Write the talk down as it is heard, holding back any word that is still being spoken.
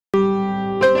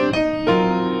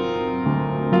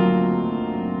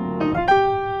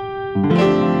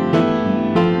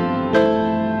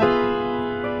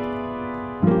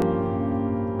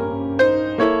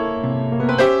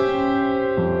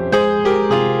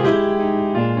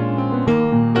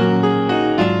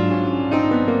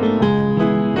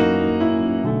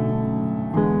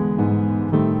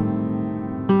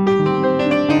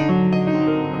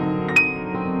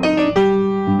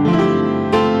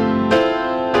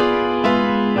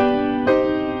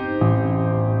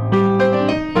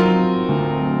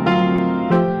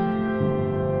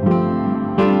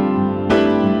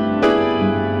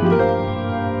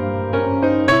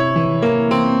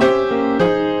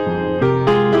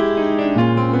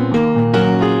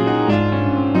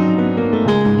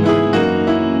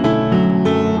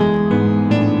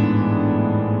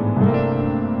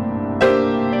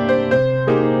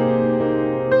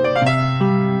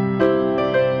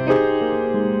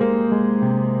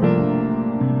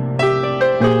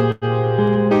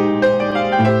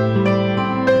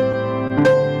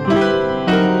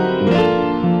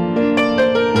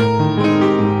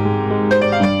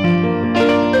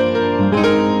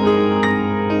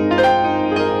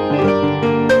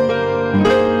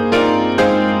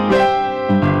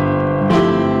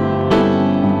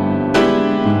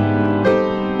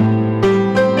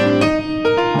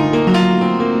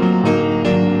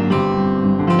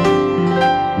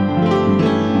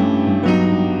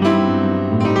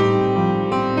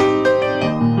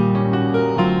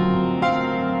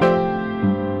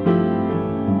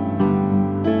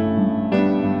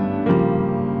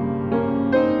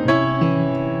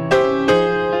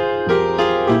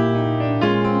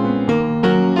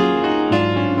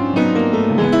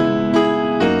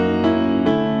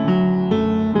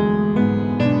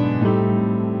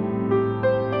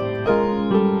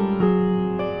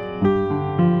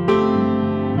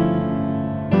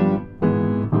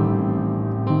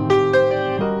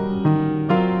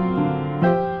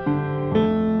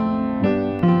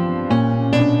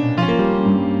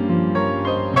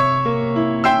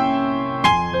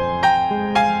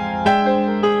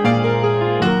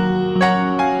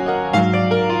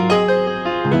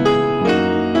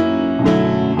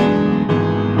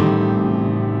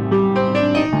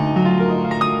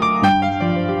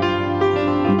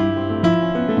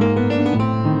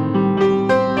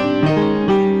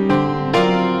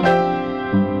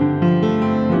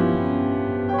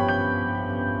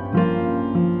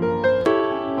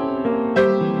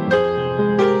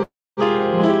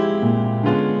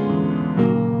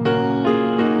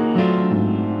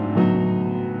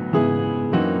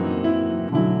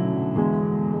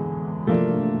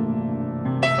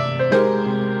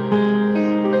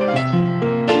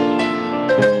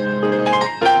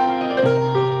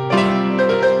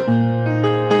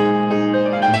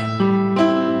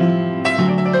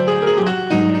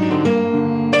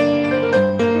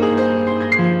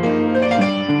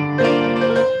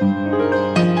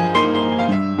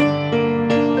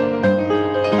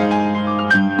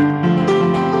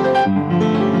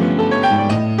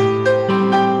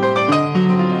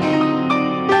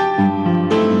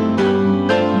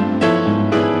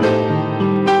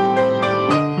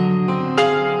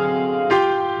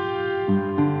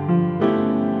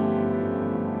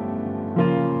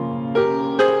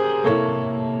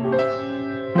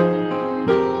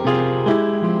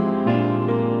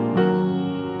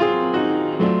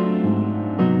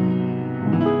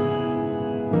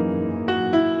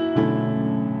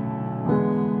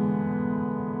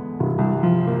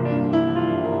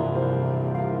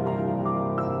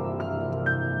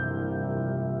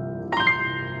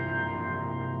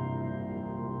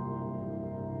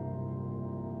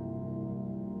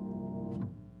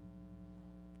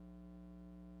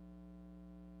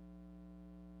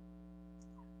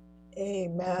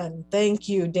Amen. Thank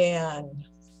you, Dan.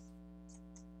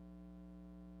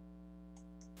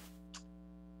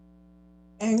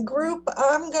 And group,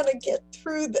 I'm going to get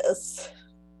through this.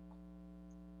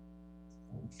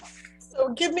 So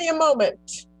give me a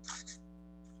moment.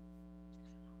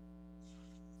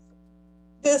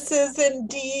 This is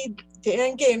indeed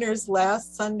Dan Gaynor's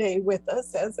last Sunday with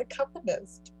us as a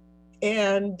accompanist.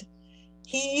 And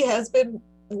he has been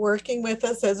working with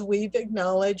us, as we've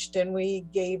acknowledged, and we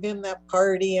gave him that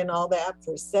party and all that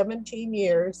for 17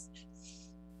 years.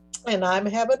 And I'm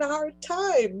having a hard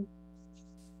time.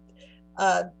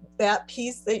 That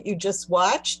piece that you just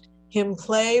watched him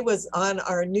play was on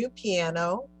our new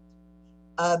piano,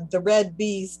 the Red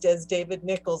Beast, as David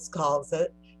Nichols calls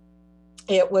it.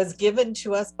 It was given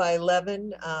to us by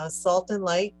Levin Salt and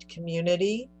Light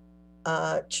Community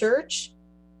Church.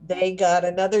 They got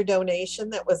another donation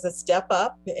that was a step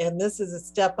up, and this is a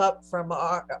step up from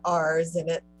ours, and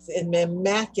it's in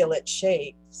immaculate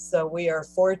shape. So we are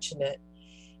fortunate.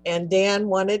 And Dan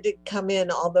wanted to come in,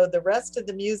 although the rest of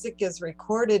the music is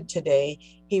recorded today,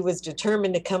 he was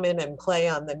determined to come in and play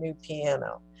on the new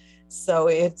piano. So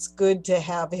it's good to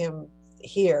have him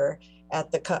here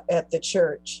at the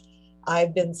church.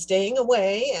 I've been staying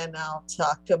away, and I'll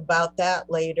talk about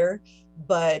that later,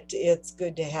 but it's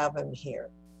good to have him here.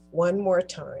 One more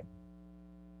time.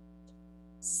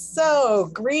 So,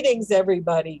 greetings,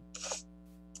 everybody.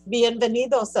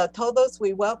 Bienvenidos a todos.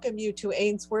 We welcome you to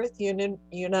Ainsworth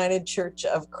United Church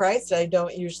of Christ. I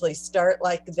don't usually start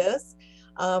like this,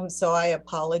 so I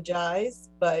apologize,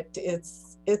 but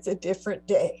it's a different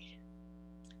day.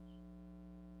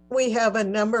 We have a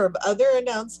number of other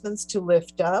announcements to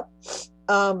lift up.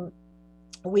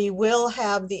 We will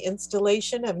have the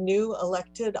installation of new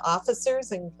elected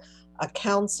officers and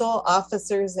council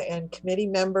officers and committee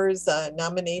members,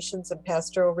 nominations and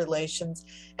pastoral relations,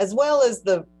 as well as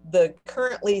the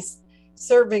currently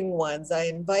serving ones. I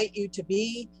invite you to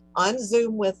be on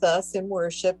Zoom with us in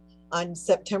worship on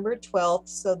September 12th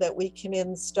so that we can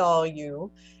install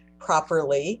you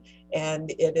properly.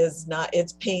 And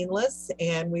it's painless,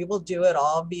 and we will do it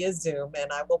all via Zoom,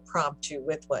 and I will prompt you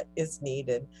with what is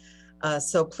needed.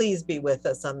 So please be with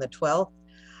us on the 12th.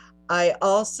 I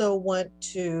also want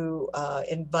to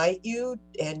invite you,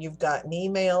 and you've gotten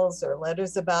emails or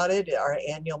letters about it, our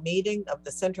annual meeting of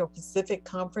the Central Pacific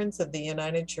Conference of the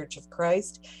United Church of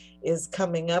Christ is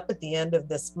coming up at the end of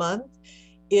this month.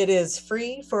 It is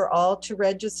free for all to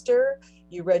register.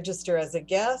 You register as a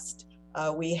guest.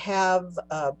 We have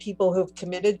people who've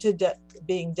committed to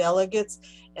being delegates,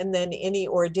 and then any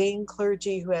ordained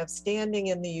clergy who have standing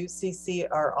in the UCC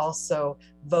are also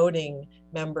voting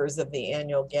members of the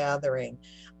annual gathering.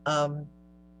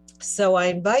 So I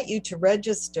invite you to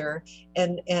register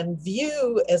and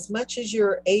view as much as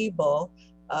you're able.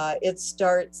 It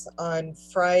starts on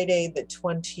Friday the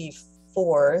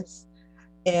 24th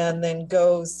and then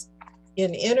goes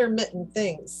in intermittent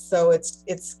things. So it's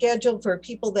scheduled for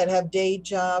people that have day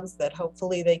jobs that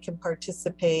hopefully they can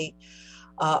participate.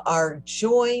 Our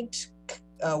joint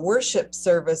worship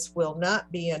service will not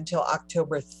be until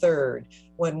October 3rd,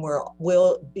 when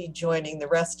we'll be joining the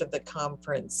rest of the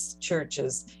conference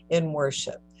churches in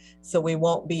worship. So we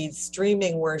won't be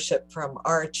streaming worship from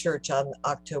our church on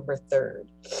October 3rd.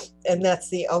 And that's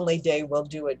the only day we'll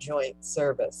do a joint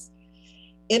service.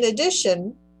 In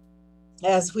addition,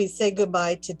 as we say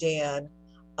goodbye to Dan,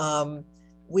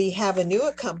 we have a new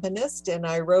accompanist, and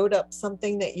I wrote up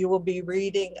something that you will be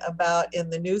reading about in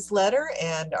the newsletter,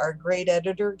 and our great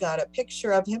editor got a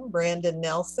picture of him, Brandon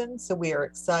Nelson, so we are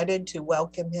excited to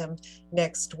welcome him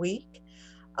next week.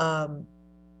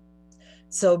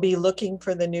 So be looking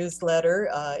for the newsletter.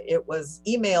 It was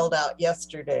emailed out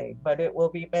yesterday, but it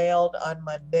will be mailed on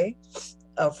Monday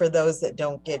for those that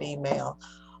don't get email.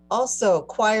 Also,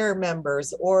 choir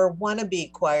members or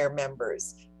wannabe choir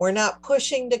members. We're not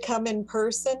pushing to come in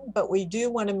person, but we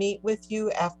do want to meet with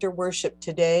you after worship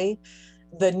today.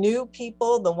 The new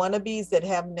people, the wannabes that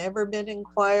have never been in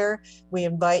choir, we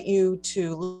invite you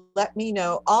to let me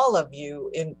know, all of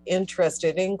you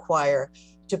interested in choir,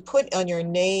 to put on your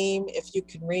name. If you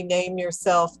can rename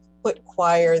yourself, put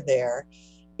choir there.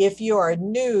 If you are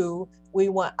new,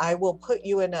 I will put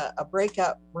you in a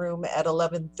breakout room at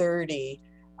 11:30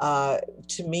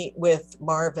 to meet with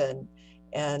Marvin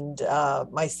and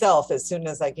myself as soon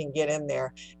as I can get in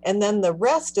there. And then the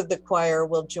rest of the choir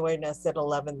will join us at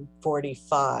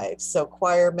 11:45. So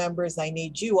choir members, I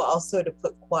need you also to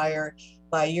put choir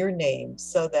by your name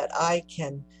so that I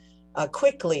can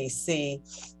quickly see.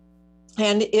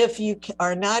 And if you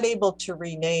are not able to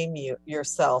rename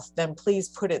yourself, then please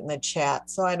put it in the chat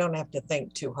so I don't have to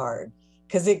think too hard,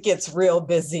 because it gets real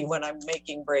busy when I'm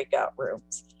making breakout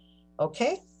rooms.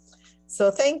 Okay, so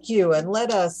thank you, and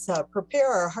let us prepare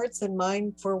our hearts and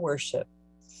mind for worship.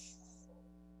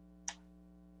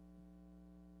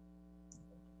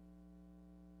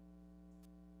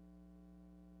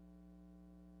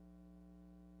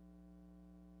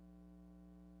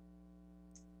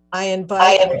 I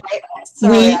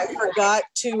forgot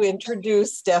to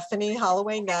introduce Stephanie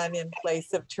Holloway Nunn in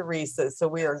place of Teresa. So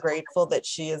we are grateful that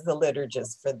she is the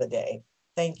liturgist for the day.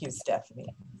 Thank you,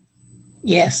 Stephanie.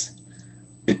 Yes.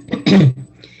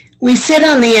 We sit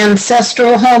on the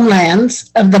ancestral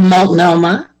homelands of the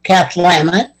Multnomah,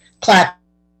 Cathlamet, Clackamas,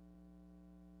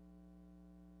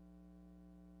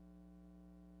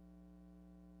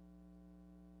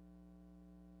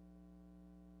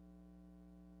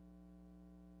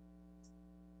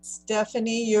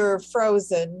 Stephanie, you're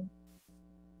frozen.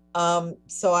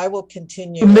 So I will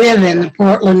continue. Live in the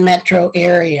Portland metro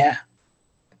area.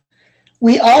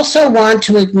 We also want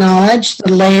to acknowledge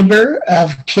the labor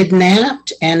of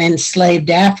kidnapped and enslaved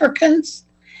Africans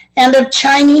and of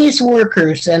Chinese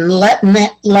workers and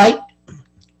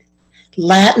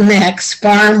Latinx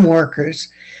farm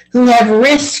workers who have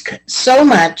risked so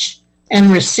much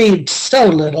and received so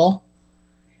little.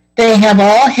 They have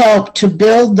all helped to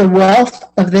build the wealth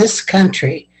of this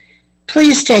country.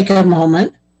 Please take a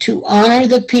moment to honor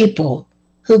the people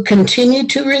who continue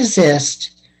to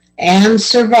resist and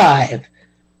survive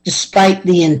despite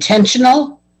the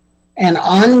intentional and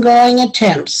ongoing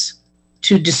attempts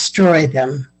to destroy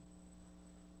them.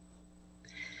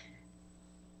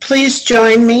 Please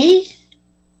join me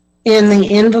in the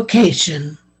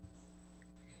invocation.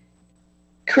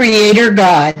 Creator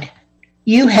God,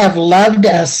 you have loved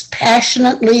us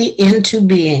passionately into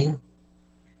being.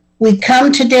 We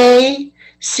come today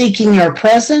seeking your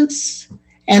presence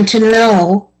and to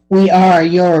know we are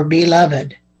your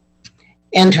beloved.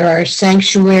 Enter our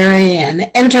sanctuary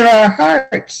and enter our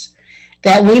hearts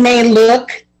that we may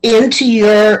look into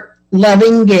your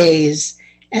loving gaze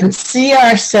and see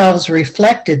ourselves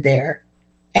reflected there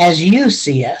as you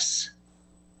see us.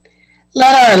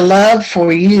 Let our love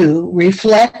for you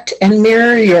reflect and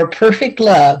mirror your perfect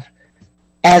love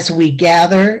as we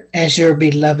gather as your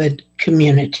beloved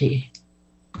community.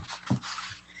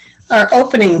 Our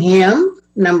opening hymn,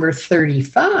 number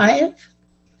 35,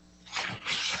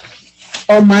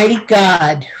 Almighty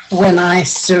God, when I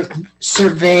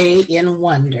survey in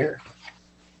wonder.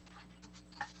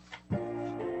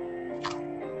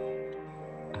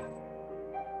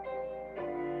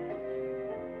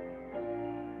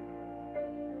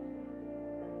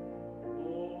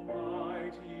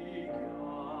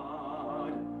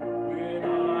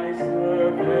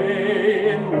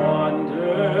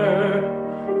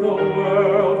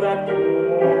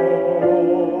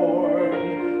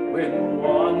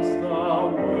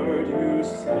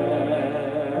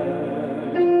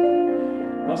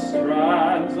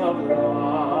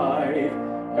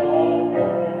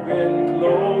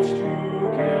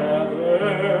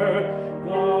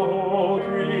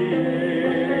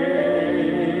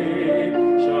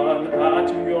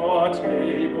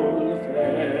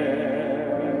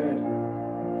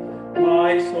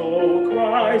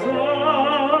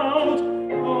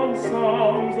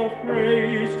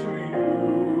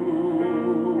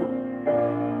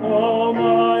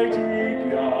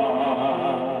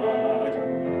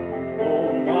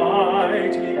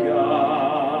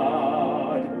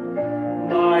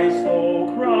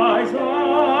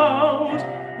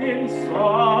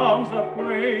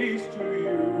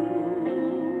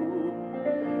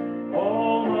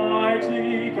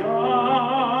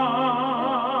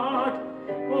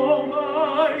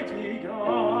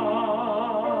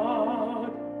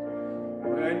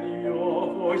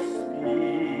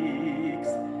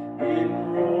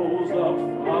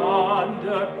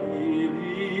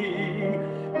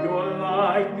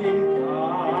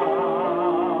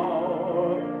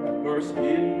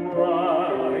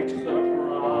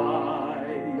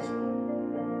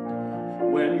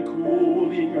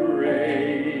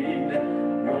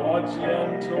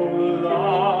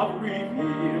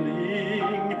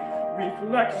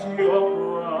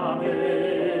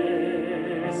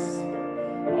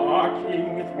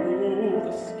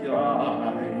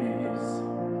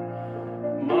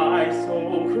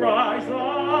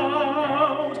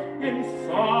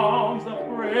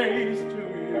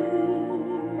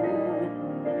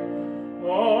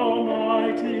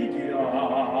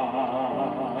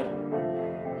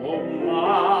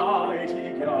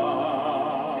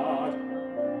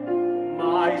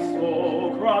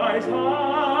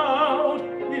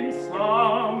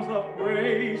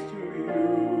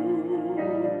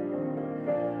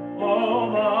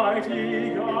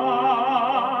 Almighty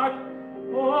God,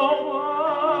 Almighty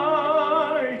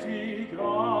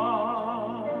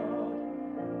God.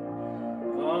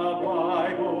 The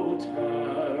Bible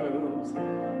tells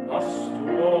a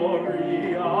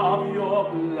story of your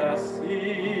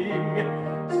blessing,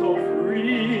 so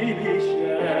freely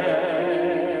shed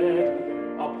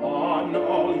upon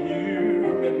all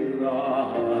human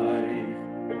life.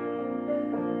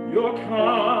 Your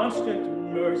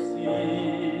constant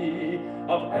mercy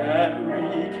of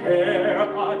every care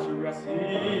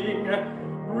addressing,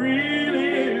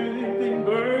 relieving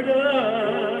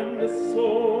burdened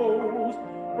souls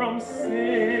from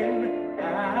sin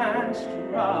and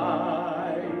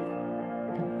strife.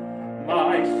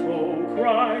 My soul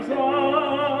cries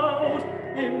out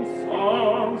in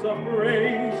songs of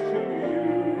praise to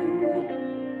you,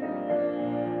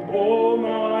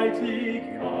 Almighty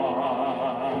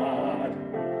God,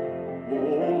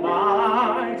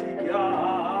 Almighty God.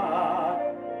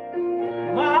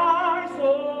 My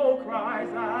soul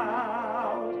cries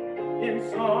out in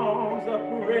songs of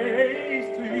praise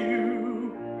to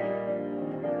you,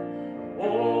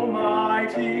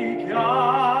 Almighty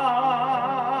God,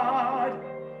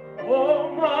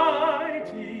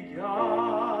 Almighty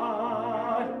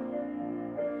God.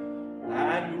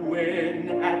 And when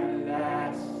at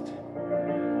last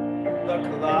the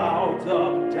clouds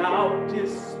of doubt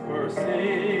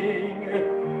dispersing,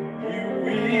 you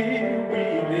will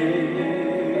reveal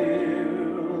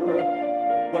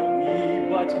what we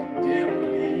but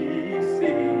dimly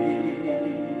see.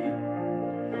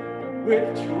 With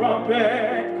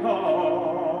trumpet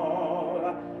call,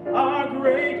 our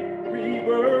great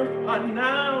rebirth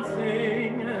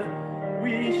announcing,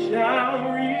 we shall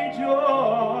rejoin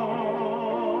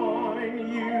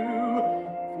you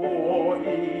for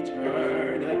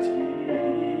eternity.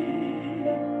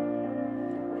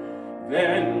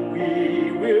 Then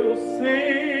we will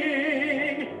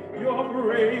sing your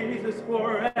praises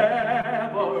forevermore,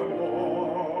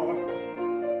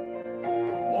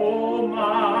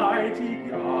 Almighty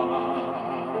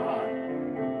God,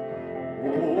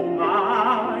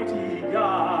 Almighty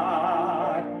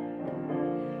God.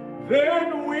 Then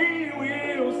we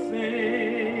will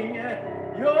sing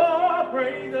your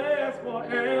praises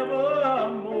forevermore,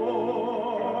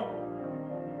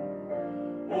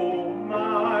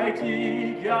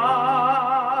 Almighty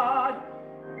God,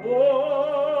 Almighty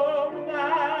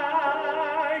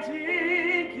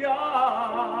God.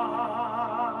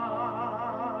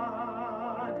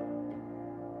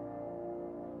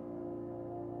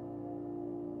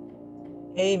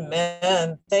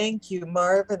 Amen. Thank you,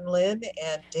 Marvin Lynn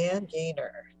and Dan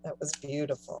Gaynor. That was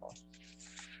beautiful.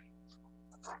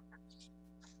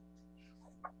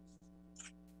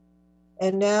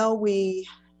 And now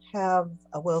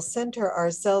we'll center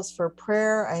ourselves for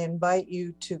prayer. I invite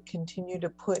you to continue to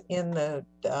put in the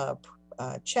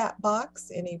chat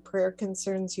box any prayer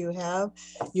concerns you have.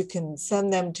 You can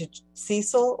send them to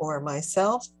Cecil or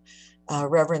myself.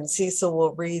 Reverend Cecil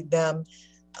will read them,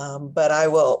 but I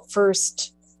will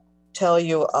first tell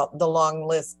you the long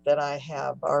list that I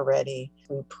have already.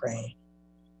 We pray.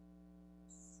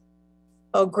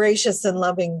 Oh, gracious and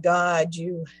loving God,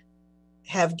 you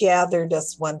have gathered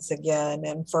us once again,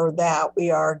 and for that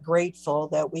we are grateful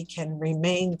that we can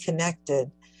remain connected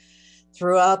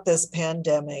throughout this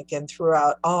pandemic and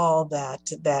throughout all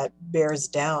that bears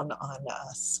down on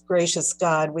us. Gracious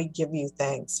God, we give you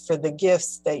thanks for the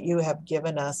gifts that you have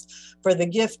given us, for the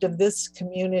gift of this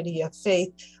community of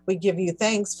faith. We give you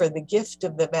thanks for the gift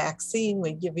of the vaccine.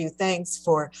 We give you thanks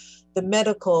for the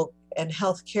medical and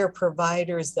healthcare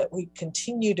providers that we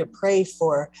continue to pray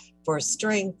for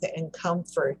strength and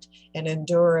comfort and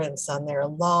endurance on their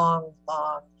long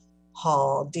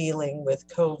haul dealing with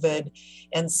COVID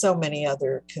and so many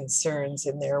other concerns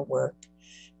in their work.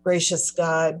 Gracious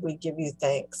God, we give you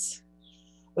thanks.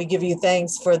 We give you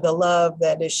thanks for the love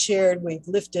that is shared. We've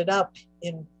lifted up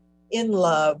in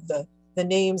love the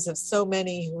names of so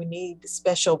many who need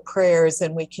special prayers,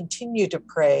 and we continue to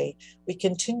pray. We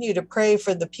continue to pray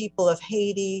for the people of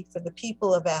Haiti, for the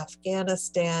people of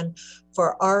Afghanistan,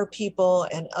 for our people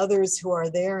and others who are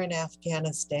there in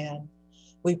Afghanistan.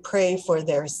 We pray for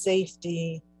their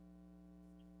safety.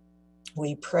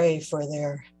 We pray for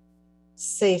their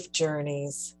safe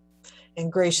journeys. And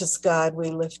gracious God, we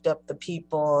lift up the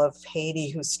people of Haiti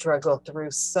who struggle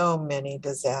through so many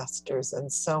disasters and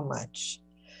so much.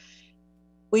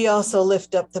 We also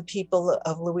lift up the people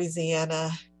of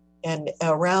Louisiana and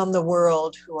around the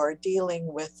world who are dealing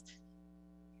with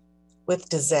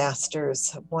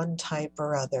disasters of one type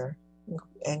or other.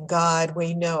 And God,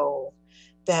 we know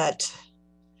that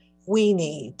we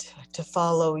need to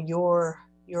follow your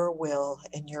your will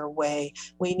and your way.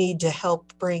 We need to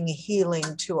help bring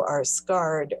healing to our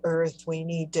scarred earth. We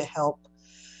need to help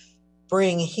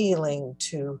bring healing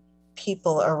to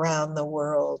people around the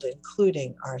world,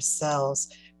 including ourselves.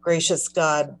 Gracious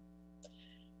God,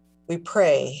 we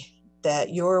pray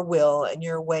that your will and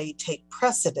your way take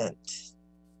precedent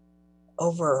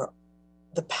over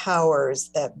the powers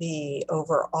that be,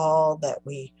 over all that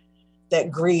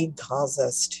greed calls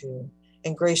us to.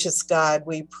 And gracious God,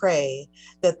 we pray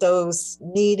that those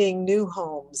needing new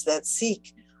homes, that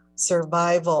seek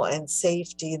survival and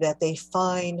safety, that they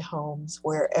find homes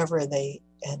wherever they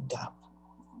end up.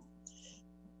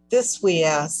 This we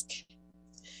ask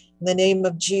in the name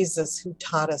of Jesus, who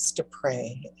taught us to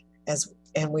pray,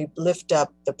 and we lift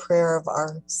up the prayer of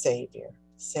our Savior,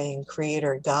 saying,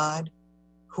 Creator God,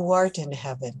 who art in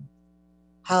heaven,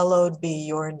 hallowed be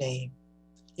your name.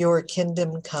 Your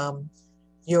kingdom come,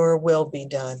 your will be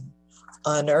done,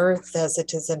 on earth as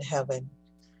it is in heaven.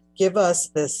 Give us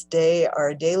this day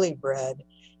our daily bread,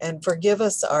 and forgive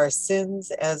us our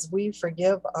sins as we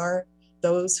forgive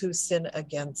those who sin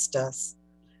against us.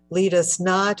 Lead us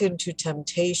not into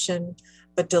temptation,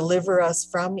 but deliver us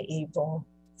from evil.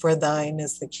 For thine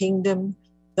is the kingdom,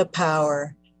 the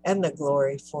power, and the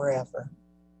glory forever.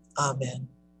 Amen.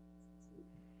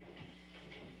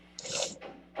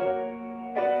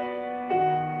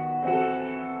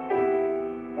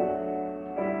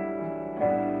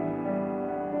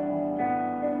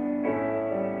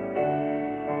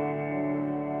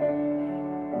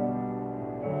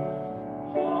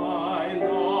 I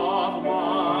love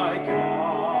my God,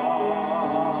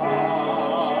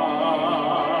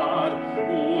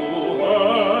 who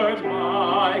heard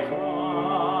my cry,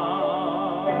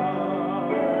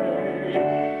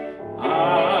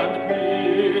 and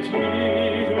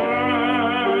pitied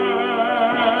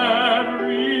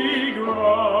every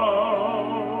groan.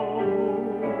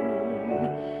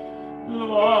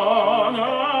 Long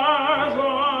as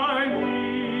I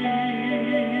live,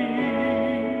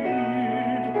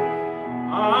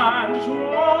 and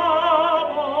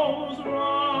troubles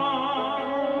rise,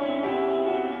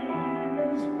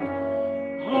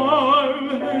 I'll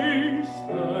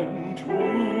hasten to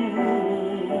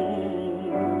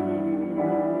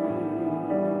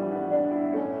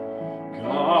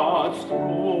God's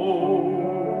throne.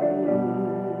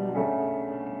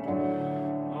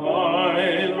 I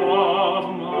love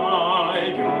my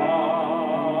God,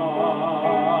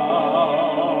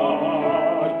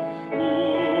 who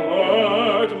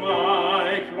heard my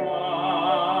cry,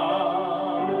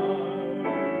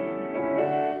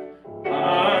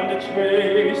 and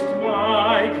chased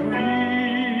my grief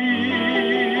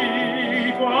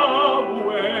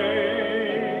away.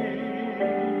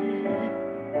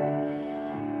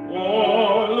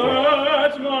 Oh,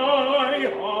 let my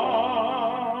heart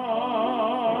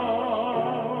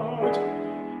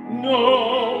no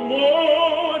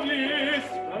more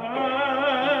despair,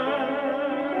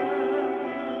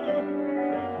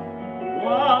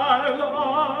 while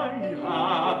I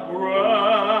have breath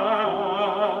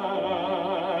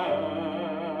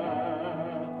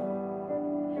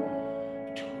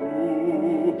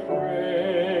to pray.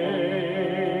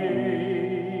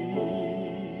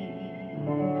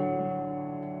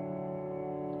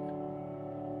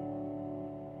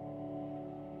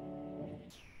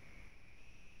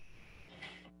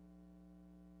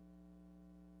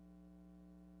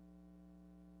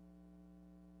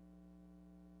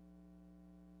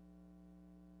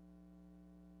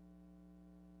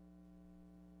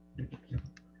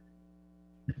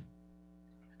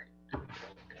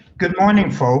 Good morning,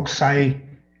 folks. I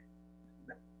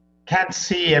can't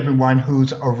see everyone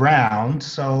who's around,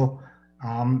 so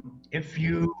if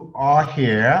you are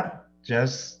here,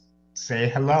 just say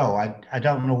hello. I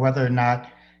don't know whether or not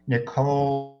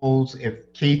Nicole's,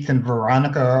 if Keith and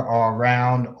Veronica are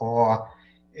around, or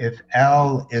if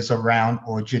Elle is around,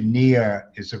 or Jania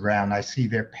is around. I see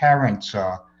their parents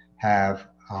have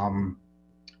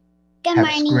Good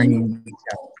morning. screened.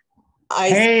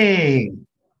 Hey.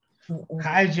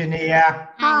 Hi, Jania.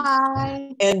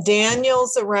 Hi. And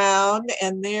Daniel's around,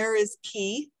 and there is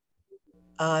Keith.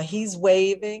 He's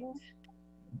waving.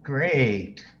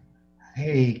 Great.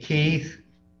 Hey, Keith.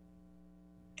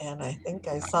 And I think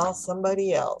I saw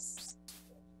somebody else.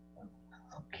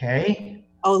 Okay.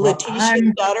 Oh, well,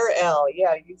 Letitia's daughter, Elle.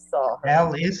 Yeah, you saw her.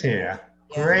 Elle is here.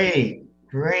 Yeah. Great,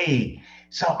 great.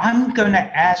 So I'm going to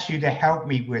ask you to help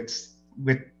me with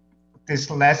this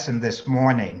lesson this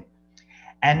morning.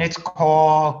 And it's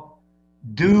called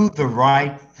Do the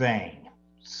Right Thing.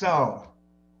 So,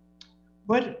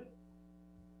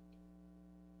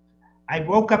 I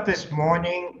woke up this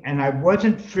morning and I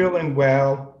wasn't feeling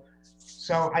well.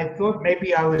 So I thought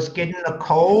maybe I was getting a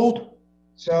cold.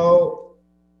 So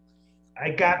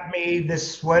I got me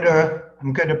this sweater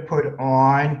I'm gonna put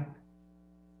on.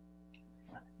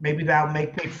 Maybe that'll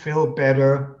make me feel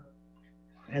better.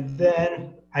 And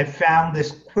then I found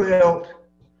this quilt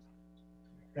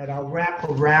that I'll wrap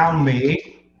around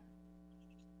me.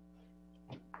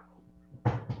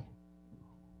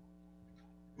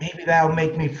 Maybe that'll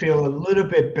make me feel a little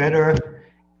bit better.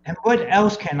 And what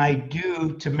else can I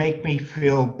do to make me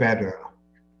feel better?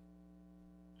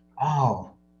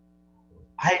 Oh,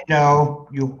 I know.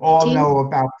 You all Tea. know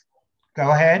about. Go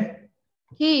ahead.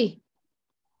 Tea.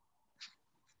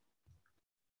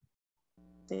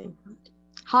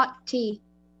 Hot tea.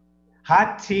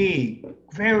 Hot tea.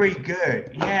 Very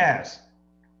good. Yes.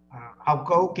 I'll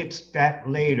go get that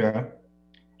later.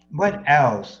 What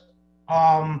else?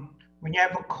 When you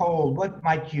have a cold, what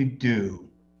might you do?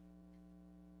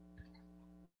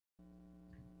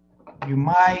 You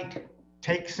might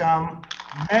take some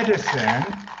medicine.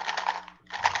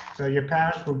 So your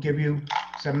parents will give you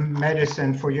some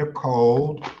medicine for your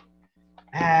cold.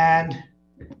 And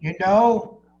you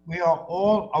know, we are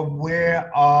all aware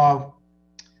of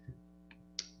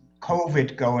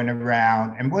COVID going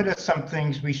around. And what are some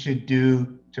things we should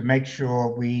do to make sure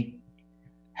we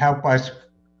help us,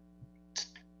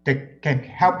 that can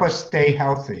help us stay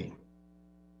healthy?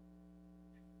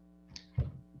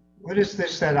 What is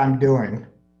this that I'm doing?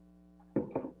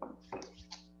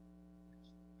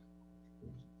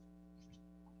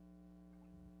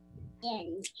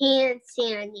 Hand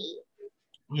sandy.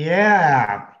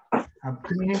 Yeah, I'm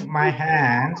cleaning my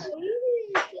hands.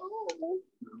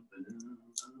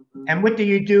 And what do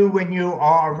you do when you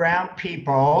are around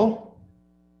people?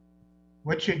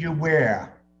 What should you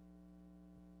wear?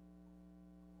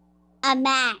 A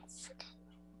mask.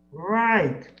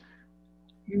 Right.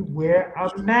 You wear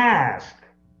a mask.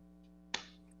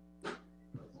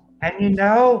 And you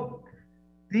know,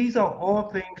 these are all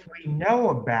things we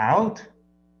know about,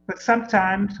 but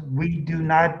sometimes we do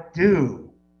not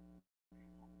do.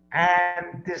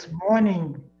 And this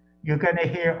morning, you're going to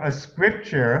hear a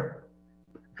scripture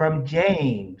from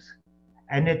James,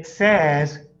 and it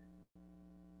says,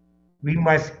 we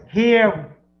must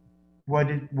hear what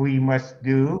we must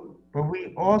do, but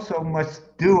we also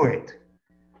must do it.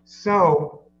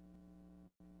 So,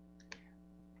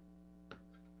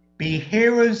 be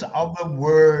hearers of the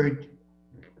word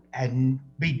and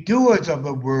be doers of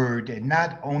the word and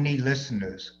not only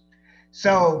listeners.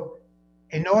 So,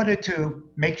 in order to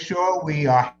make sure we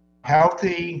are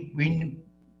healthy, we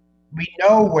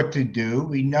know what to do.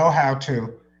 We know how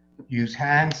to use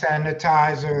hand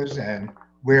sanitizers and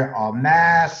wear our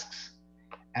masks.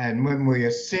 And when we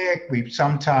are sick, we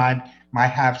sometimes might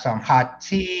have some hot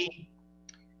tea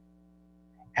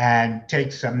and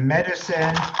take some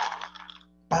medicine.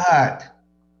 But,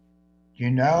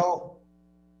 you know,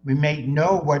 we may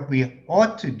know what we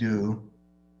ought to do,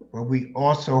 but we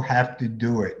also have to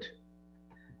do it.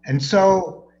 And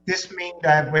so this means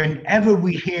that whenever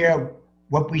we hear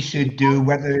what we should do,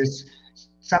 whether it's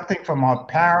something from our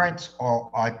parents or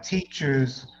our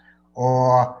teachers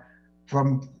or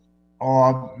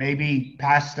maybe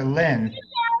Pastor Lynn,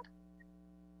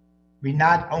 we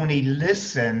not only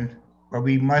listen, but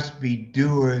we must be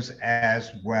doers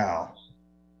as well.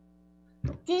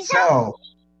 So,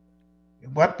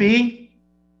 what be?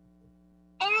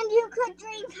 And you could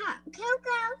drink hot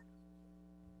cocoa.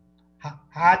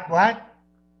 Hot what?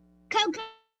 Cocoa.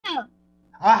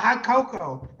 Oh, hot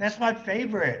cocoa. That's my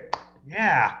favorite.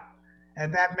 Yeah.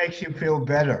 And that makes you feel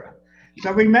better.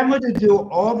 So remember to do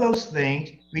all those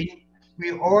things. We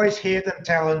always hear them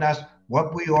telling us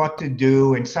what we ought to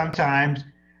do. And sometimes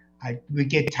we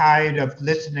get tired of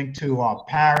listening to our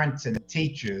parents and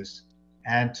teachers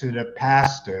and to the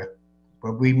pastor.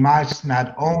 But we must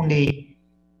not only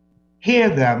hear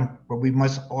them, but we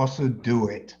must also do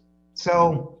it.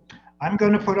 So I'm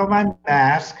going to put on my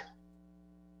mask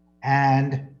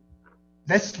and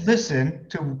let's listen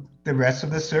to the rest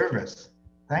of the service.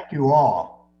 Thank you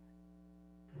all.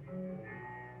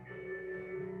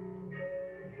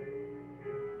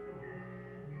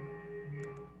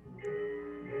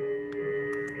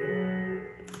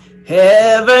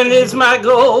 Heaven is my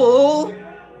goal.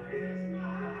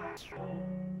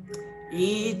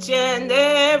 Each and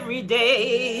every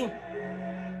day,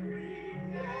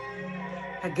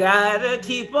 I gotta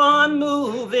keep on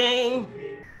moving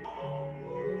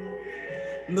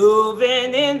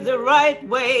in the right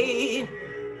way.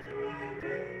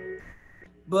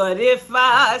 But if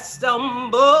I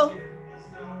stumble,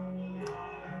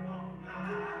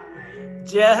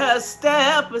 just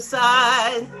step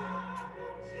aside,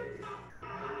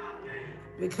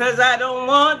 because I don't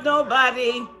want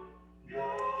nobody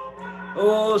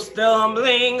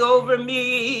stumbling over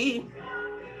me.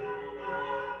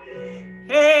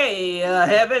 Hey,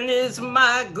 heaven is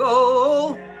my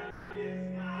goal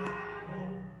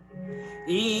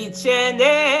each and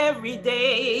every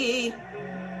day.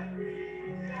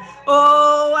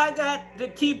 Oh, I got to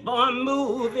keep on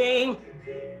moving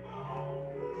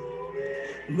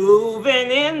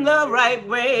in the right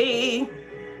way.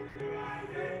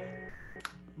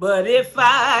 But if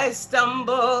I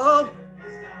stumble,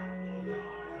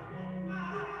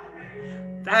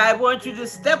 I want you to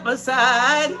step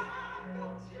aside,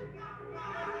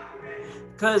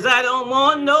 'cause I don't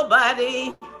want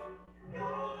nobody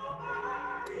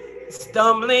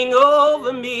stumbling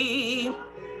over me.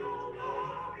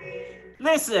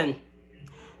 Listen,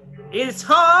 it's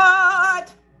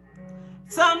hard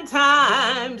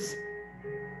sometimes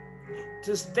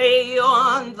to stay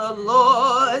on the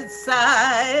Lord's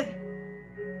side,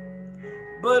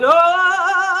 but oh,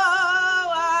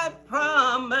 I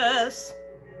promise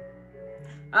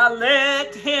I'll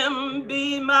let him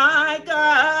be my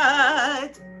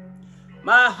guide.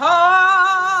 My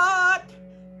heart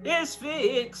is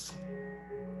fixed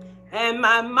and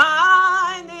my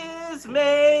mind is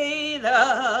made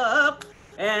up,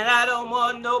 and I don't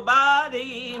want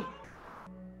nobody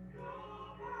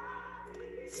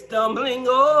stumbling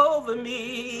over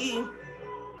me.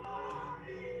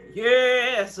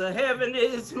 Yes, heaven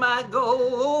is my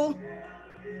goal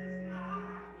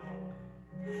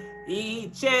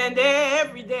each and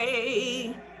every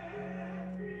day.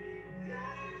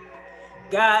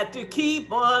 Got to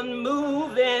keep on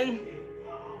moving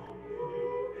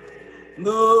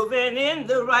in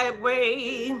the right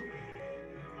way.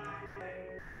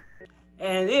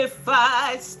 And if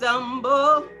I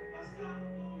stumble,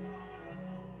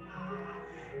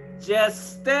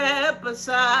 just step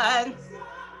aside.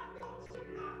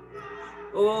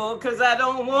 Oh, 'cause I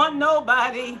don't want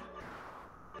nobody.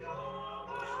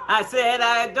 I said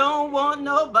I don't want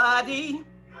nobody.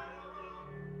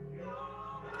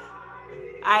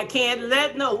 I can't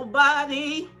let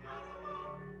nobody.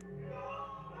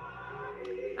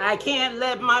 I can't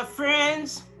let my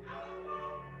friends.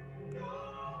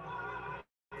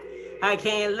 I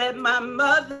can't let my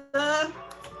mother.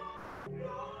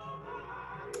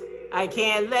 I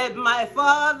can't let my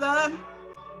father.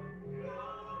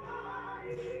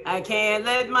 I can't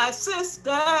let my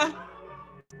sister.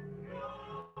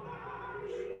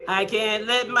 I can't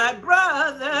let my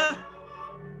brother.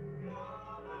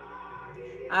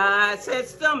 I said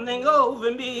stumbling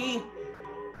over me.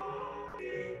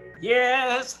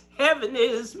 Yes, heaven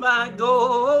is my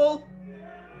goal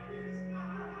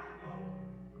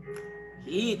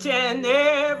each and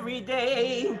every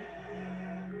day.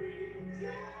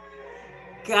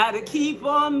 Gotta keep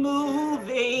on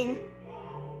moving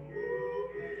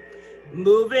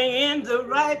in the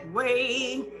right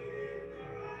way.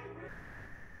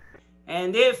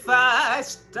 And if I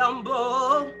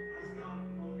stumble,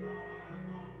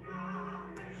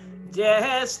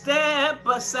 just step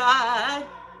aside,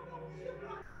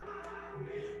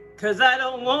 'cause I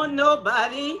don't want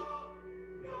nobody.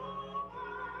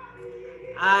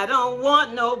 I don't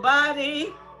want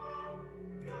nobody.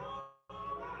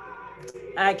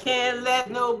 I can't let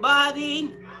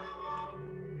nobody.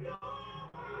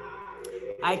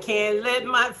 I can't let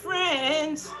my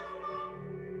friends.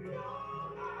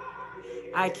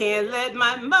 I can't let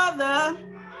my mother.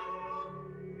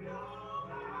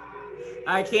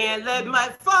 I can't let my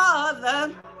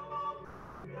father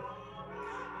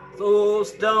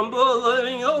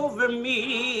stumbling over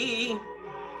me.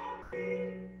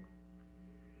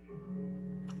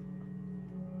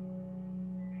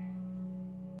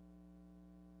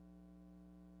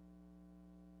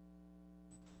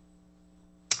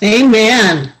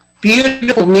 Amen.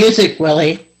 Beautiful music,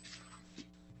 Willie.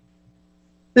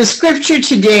 The scripture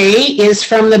today is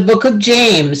from the book of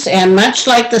James, and much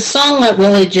like the song that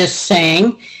Willie just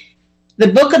sang, the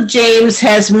book of James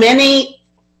has many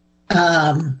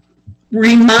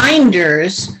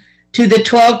reminders to the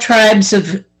 12 tribes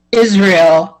of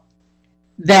Israel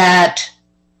that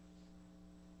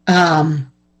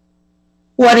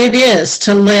what it is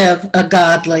to live a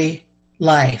godly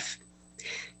life.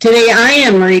 Today I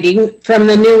am reading from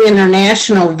the New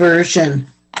International Version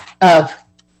of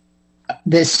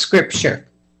this scripture.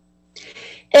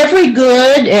 Every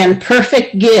good and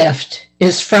perfect gift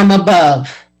is from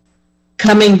above,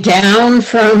 coming down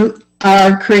from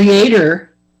our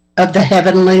Creator of the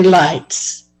heavenly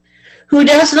lights, who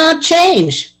does not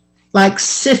change like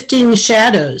sifting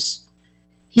shadows.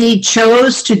 He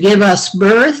chose to give us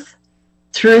birth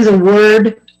through the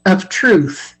word of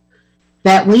truth,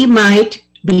 that we might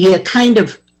be a kind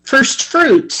of first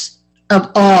fruits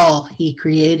of all he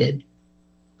created.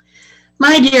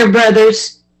 My dear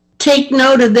brothers, take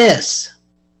note of this.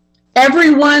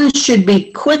 Everyone should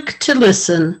be quick to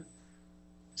listen,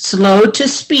 slow to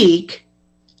speak,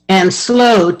 and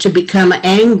slow to become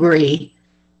angry,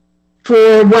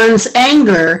 for one's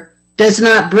anger does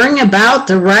not bring about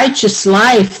the righteous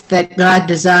life that God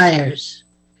desires.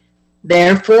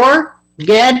 Therefore,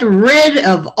 get rid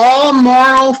of all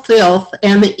moral filth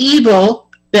and the evil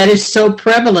that is so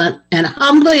prevalent, and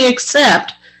humbly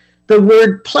accept the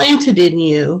word planted in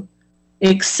you,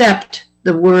 accept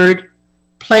the word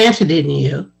planted in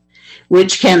you,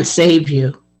 which can save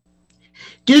you.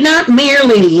 Do not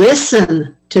merely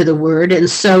listen to the word and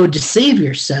so deceive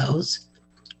yourselves.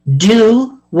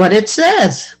 Do what it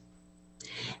says.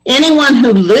 Anyone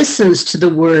who listens to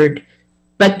the word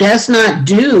but does not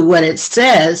do what it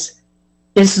says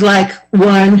is like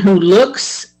one who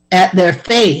looks at their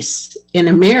face in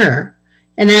a mirror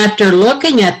and after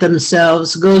looking at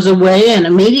themselves goes away and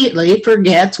immediately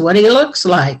forgets what he looks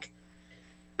like.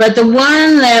 But the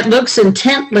one that looks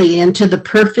intently into the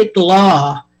perfect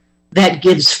law that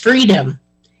gives freedom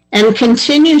and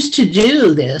continues to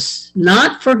do this,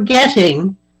 not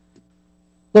forgetting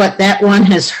what that one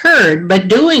has heard, but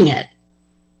doing it,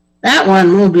 that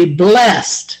one will be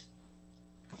blessed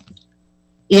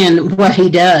in what he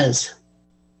does.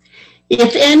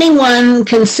 If anyone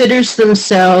considers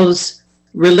themselves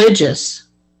religious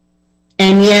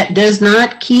and yet does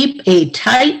not keep a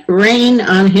tight rein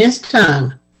on his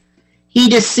tongue, he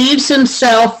deceives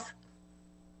himself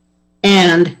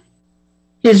and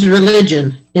his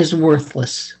religion is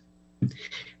worthless.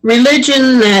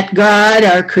 Religion that God,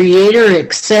 our Creator,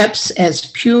 accepts as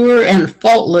pure and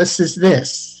faultless is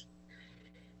this: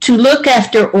 to look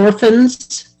after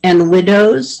orphans and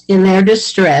widows in their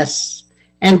distress,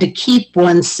 and to keep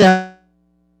oneself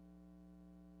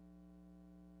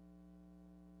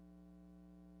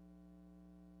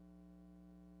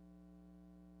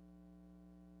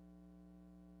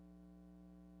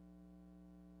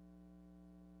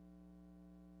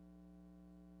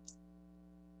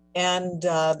And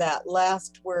that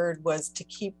last word was to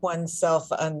keep oneself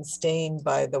unstained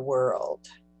by the world.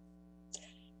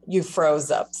 You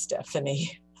froze up,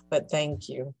 Stephanie, but thank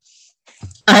you.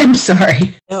 I'm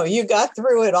sorry. No, you got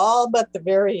through it all but the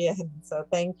very end, so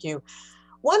thank you.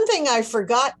 One thing I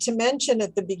forgot to mention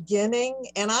at the beginning,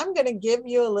 and I'm going to give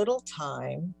you a little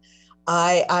time.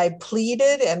 I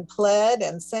pleaded and pled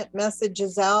and sent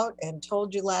messages out and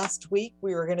told you last week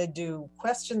we were going to do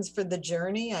questions for the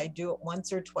journey. I do it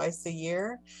once or twice a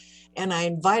year. And I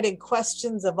invited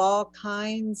questions of all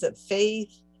kinds of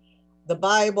faith, the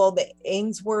Bible, the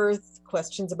Ainsworth,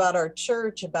 questions about our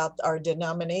church, about our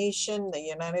denomination, the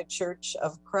United Church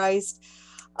of Christ,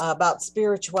 about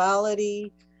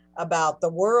spirituality, about the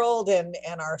world and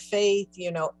our faith,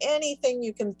 you know, anything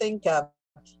you can think of.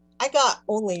 I got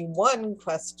only one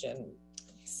question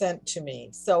sent to me.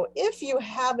 So if you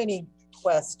have any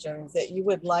questions that you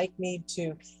would like me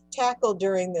to tackle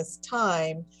during this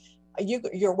time,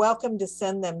 you're welcome to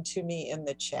send them to me in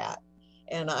the chat,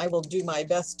 and I will do my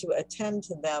best to attend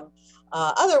to them.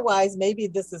 Otherwise, maybe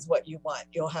this is what you want.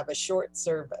 You'll have a short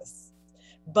service.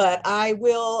 But I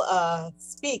will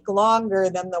speak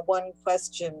longer than the one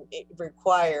question it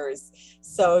requires.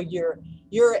 So you're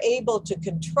able to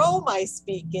control my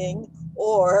speaking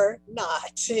or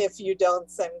not if you don't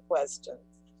send questions.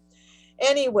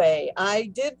 Anyway,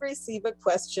 I did receive a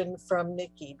question from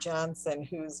Nikki Johnson,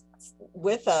 who's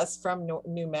with us from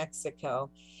New Mexico.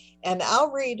 And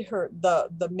I'll read her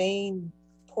the main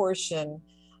portion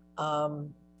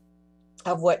of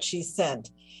what she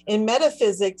sent. In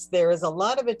metaphysics, there is a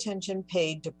lot of attention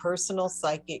paid to personal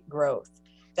psychic growth.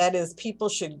 That is, people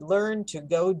should learn to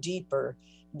go deeper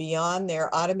beyond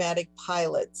their automatic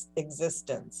pilot's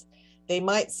existence. They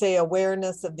might say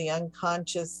awareness of the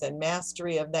unconscious and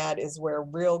mastery of that is where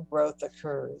real growth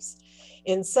occurs.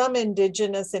 In some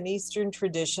indigenous and Eastern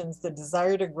traditions, the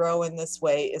desire to grow in this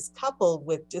way is coupled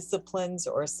with disciplines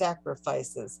or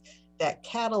sacrifices that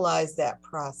catalyze that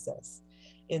process.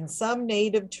 In some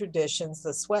native traditions,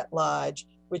 the sweat lodge,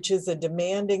 which is a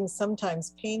demanding,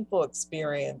 sometimes painful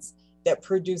experience that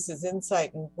produces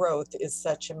insight and growth, is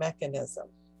such a mechanism.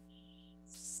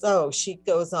 So she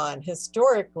goes on,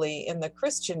 historically in the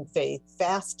Christian faith,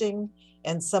 fasting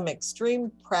and some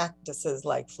extreme practices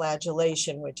like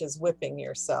flagellation, which is whipping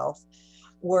yourself,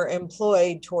 were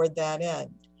employed toward that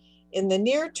end. In the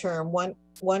near term,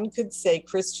 one could say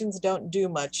Christians don't do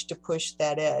much to push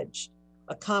that edge.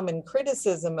 A common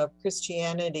criticism of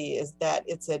Christianity is that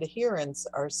its adherents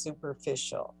are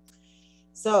superficial.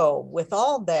 So with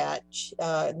all that,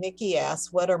 Nikki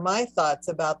asks, what are my thoughts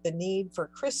about the need for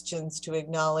Christians to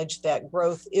acknowledge that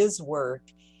growth is work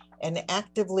and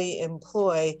actively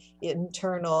employ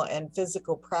internal and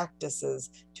physical practices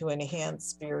to enhance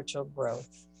spiritual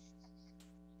growth?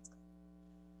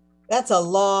 That's a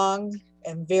long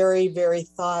and very, very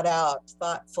thought out,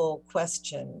 thoughtful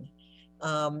question.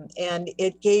 And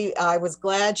I was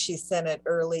glad she sent it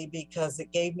early because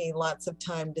it gave me lots of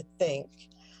time to think.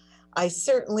 I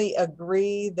certainly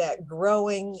agree that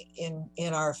growing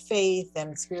in our faith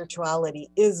and spirituality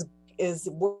is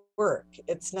work.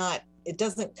 It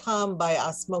doesn't come by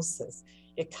osmosis.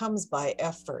 It comes by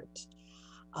effort.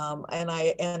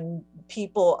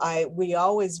 We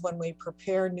always, when we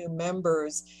prepare new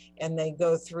members and they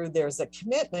go through, there's a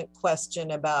commitment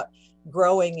question about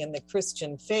growing in the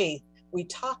Christian faith. We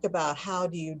talk about how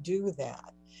do you do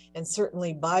that? And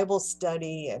certainly Bible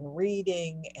study and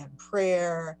reading and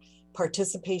prayer,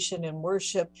 participation in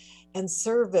worship and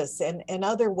service and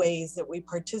other ways that we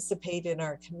participate in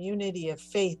our community of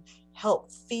faith help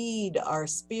feed our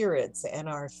spirits and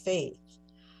our faith.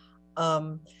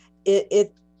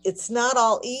 It's not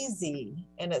all easy,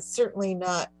 and it's certainly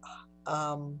not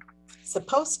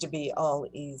supposed to be all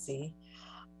easy.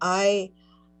 What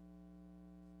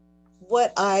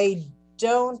I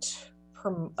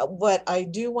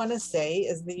do want to say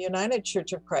is the United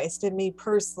Church of Christ and me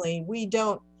personally,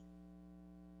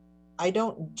 I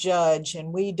don't judge,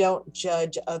 and we don't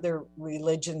judge other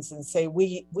religions and say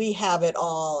we have it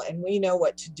all and we know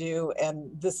what to do and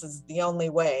this is the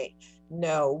only way.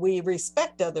 No, we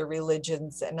respect other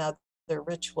religions and other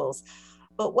rituals.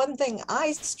 But one thing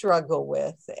I struggle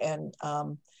with, and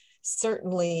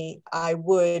certainly I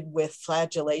would with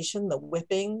flagellation, the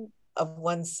whipping of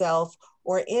oneself,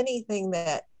 or anything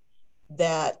that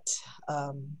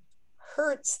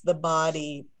hurts the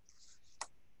body,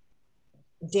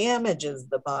 damages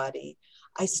the body,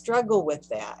 I struggle with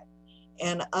that.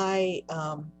 And I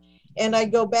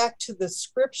go back to the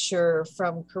scripture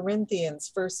from Corinthians,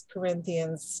 1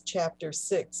 Corinthians chapter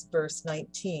 6, verse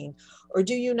 19. Or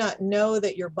do you not know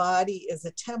that your body is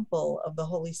a temple of the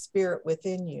Holy Spirit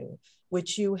within you,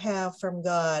 which you have from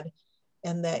God,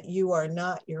 and that you are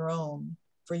not your own?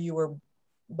 For you were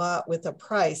bought with a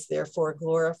price, therefore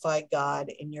glorify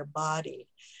God in your body.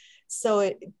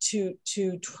 So to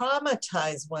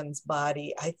traumatize one's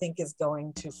body, I think, is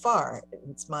going too far.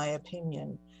 It's my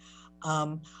opinion.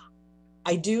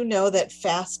 I do know that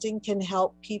fasting can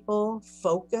help people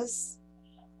focus.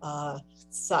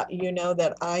 So, you know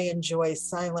that I enjoy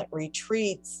silent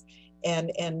retreats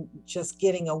and just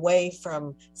getting away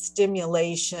from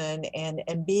stimulation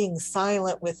and being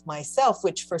silent with myself,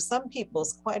 which for some people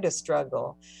is quite a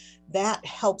struggle. That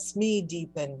helps me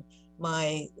deepen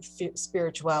my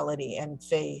spirituality and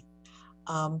faith.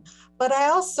 But I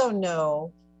also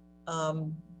know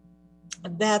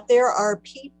that there are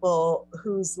people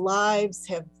whose lives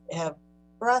have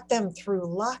brought them through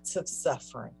lots of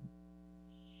suffering.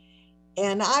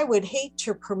 And I would hate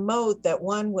to promote that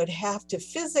one would have to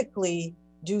physically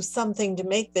do something to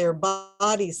make their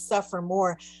bodies suffer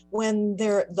more when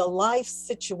the life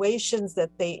situations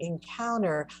that they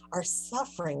encounter are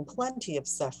suffering, plenty of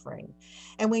suffering.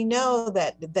 And we know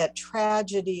that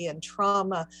tragedy and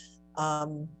trauma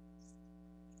and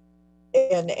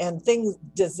things,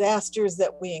 disasters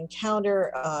that we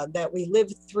encounter, that we live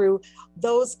through,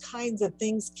 those kinds of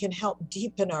things can help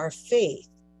deepen our faith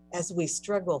as we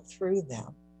struggle through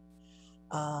them.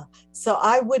 So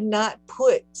I would not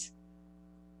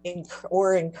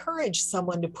encourage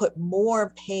someone to put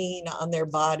more pain on their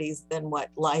bodies than what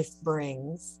life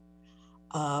brings.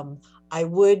 I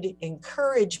would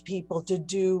encourage people to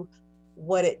do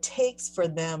what it takes for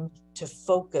them to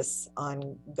focus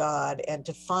on God and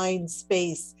to find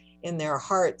space in their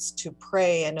hearts to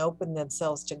pray and open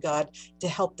themselves to God to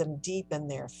help them deepen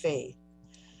their faith.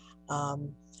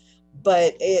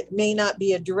 But it may not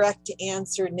be a direct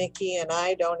answer, Nikki, and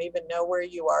I don't even know where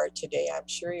you are today. I'm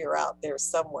sure you're out there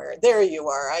somewhere. There you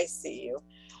are, I see you.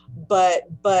 But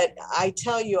I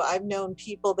tell you, I've known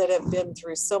people that have been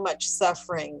through so much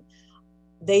suffering,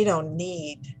 they don't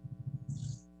need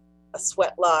a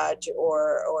sweat lodge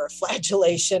or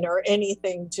flagellation or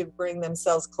anything to bring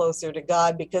themselves closer to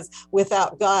God, because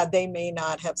without God, they may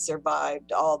not have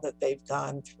survived all that they've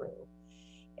gone through.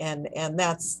 And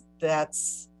that's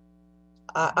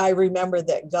I remember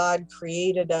that God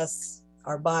created us,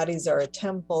 our bodies are a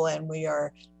temple, and we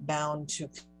are bound to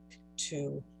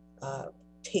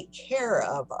take care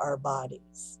of our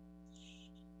bodies.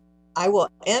 I will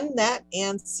end that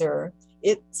answer.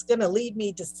 It's going to lead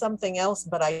me to something else,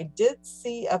 but I did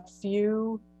see a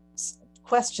few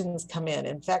questions come in.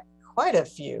 In fact, quite a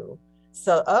few.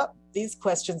 So these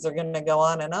questions are going to go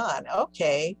on and on.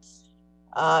 Okay,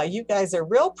 you guys are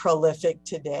real prolific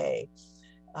today.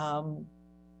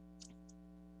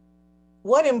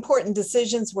 What important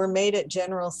decisions were made at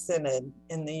General Synod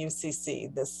in the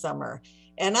UCC this summer?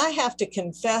 And I have to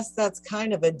confess, that's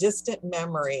kind of a distant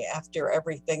memory after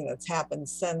everything that's happened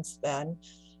since then.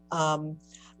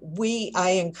 I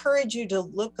encourage you to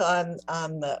look on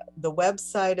the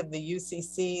website of the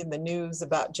UCC, the news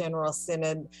about General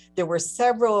Synod. There were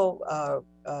several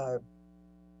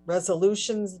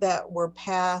resolutions that were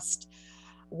passed.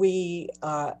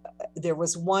 There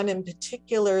was one in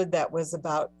particular that was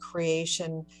about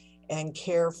creation and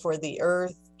care for the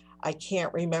earth. I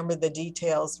can't remember the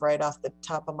details right off the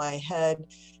top of my head.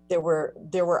 There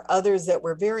were others that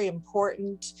were very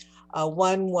important.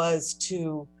 One was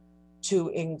to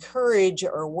encourage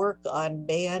or work on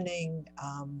banning,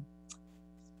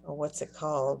 what's it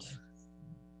called?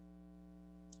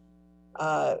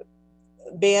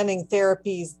 Banning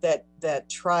therapies that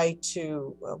try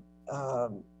to,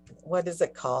 what is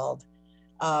it called?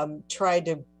 Try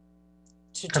to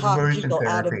talk people therapy.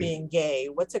 out of being gay.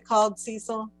 What's it called,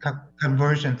 Cecil?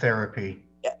 Conversion therapy.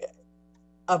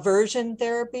 Aversion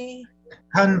therapy?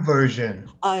 Conversion.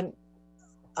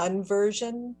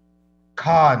 Unversion?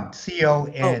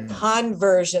 C-O-N. Oh,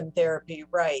 conversion therapy,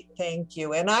 right, thank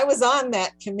you. And I was on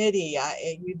that committee.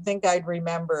 You'd think I'd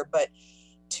remember, but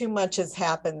too much has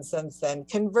happened since then.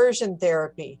 Conversion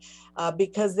therapy,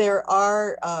 because there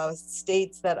are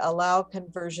states that allow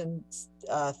conversion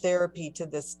therapy to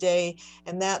this day,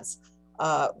 and that's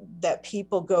that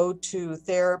people go to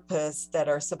therapists that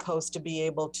are supposed to be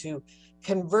able to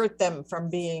convert them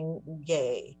from being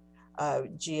gay,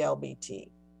 GLBT.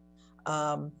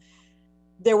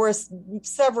 There were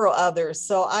several others,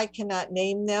 so I cannot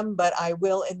name them, but I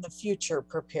will in the future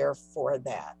prepare for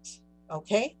that,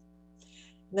 okay?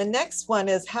 The next one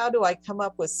is, how do I come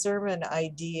up with sermon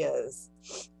ideas?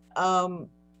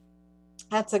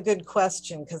 That's a good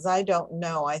question, because I don't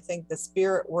know. I think the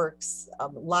Spirit works a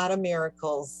lot of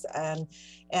miracles, and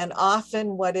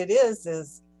often what it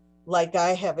is like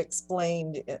I have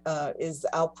explained, is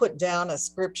I'll put down a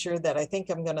scripture that I think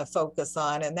I'm going to focus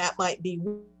on, and that might be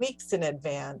weeks in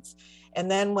advance. And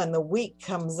then when the week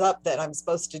comes up that I'm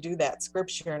supposed to do that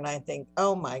scripture, and I think,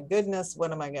 oh my goodness,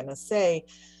 what am I going to say?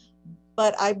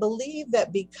 But I believe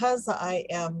that because I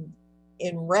am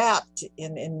immersed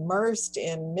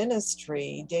in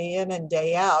ministry day in and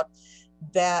day out,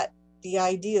 that the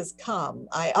ideas come.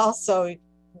 I also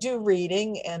do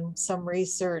reading and some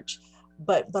research,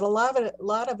 but a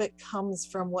lot of it comes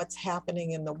from what's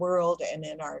happening in the world and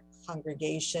in our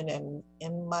congregation and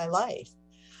in my life.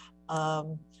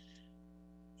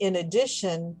 In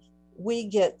addition, we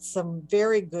get some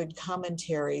very good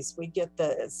commentaries. We get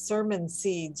the sermon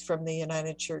seeds from the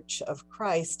United Church of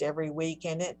Christ every week,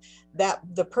 and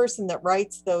the person that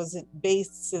writes those, it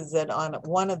bases it on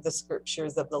one of the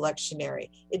scriptures of the lectionary.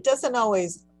 It's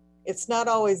not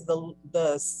always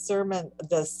the sermon,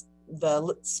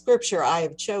 the scripture I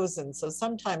have chosen, so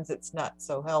sometimes it's not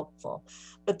so helpful.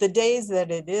 But the days that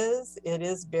it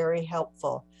is very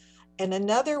helpful. And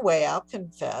another way, I'll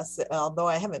confess, although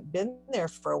I haven't been there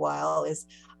for a while, is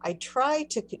I try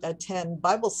to attend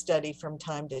Bible study from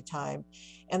time to time.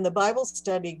 And the Bible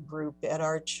study group at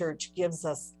our church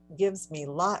gives me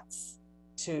lots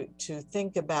to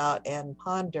think about and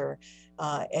ponder,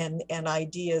 and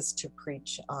ideas to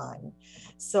preach on.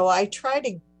 So I try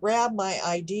to grab my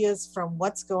ideas from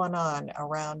what's going on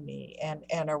around me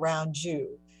and around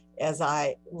you as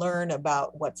I learn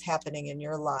about what's happening in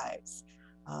your lives.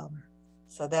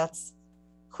 So that's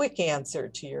a quick answer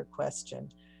to your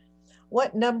question.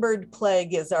 What numbered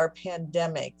plague is our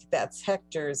pandemic? That's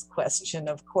Hector's question,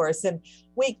 of course. And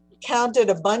we counted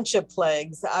a bunch of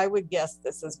plagues. I would guess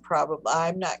this is probably,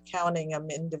 I'm not counting them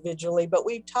individually, but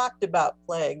we've talked about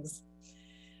plagues.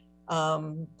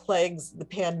 Plagues, the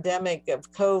pandemic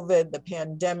of COVID, the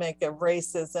pandemic of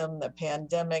racism, the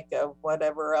pandemic of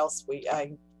whatever else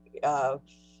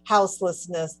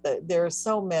houselessness, there are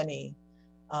so many.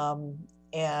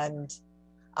 And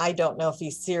I don't know if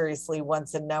he seriously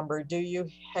wants a number. Do you,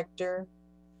 Hector?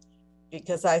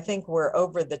 Because I think we're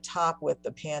over the top with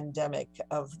the pandemic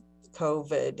of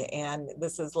COVID, and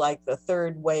this is like the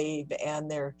third wave, and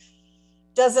there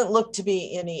doesn't look to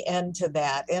be any end to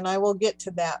that. And I will get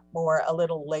to that more a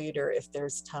little later if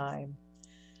there's time.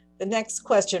 The next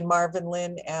question, Marvin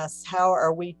Lynn asks, how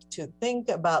are we to think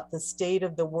about the state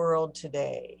of the world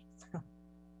today?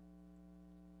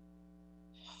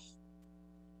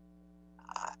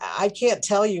 I can't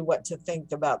tell you what to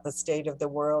think about the state of the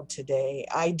world today.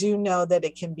 I do know that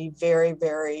it can be very,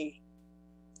 very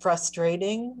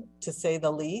frustrating, to say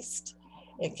the least.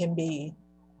 It can be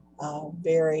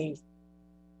very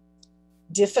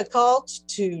difficult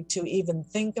to even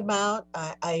think about.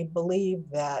 I believe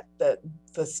that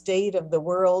the state of the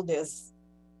world is,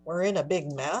 we're in a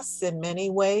big mess in many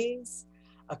ways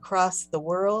across the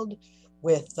world,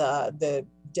 with the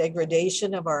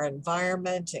degradation of our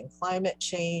environment and climate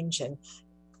change and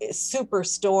super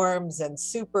storms and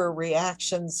super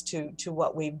reactions to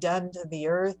what we've done to the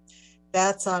earth.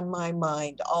 That's on my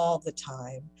mind all the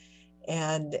time.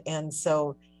 And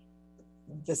so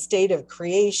the state of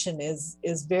creation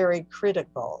is very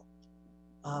critical.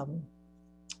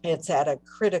 It's at a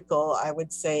critical, I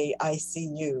would say,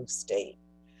 ICU state.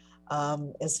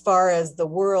 As far as the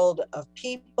world of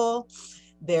people,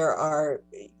 there are,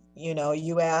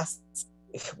 you asked,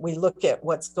 we look at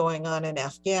what's going on in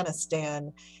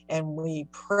Afghanistan, and we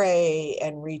pray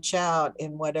and reach out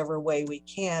in whatever way we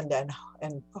can,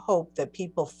 and hope that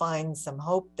people find some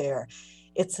hope there.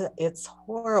 It's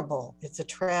horrible. It's a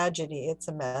tragedy. It's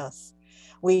a mess.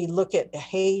 We look at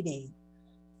Haiti,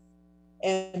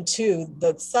 and too,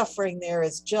 the suffering there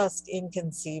is just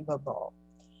inconceivable.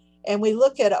 And we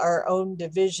look at our own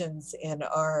divisions in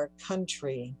our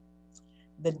country.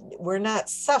 We're not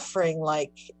suffering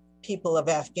like people of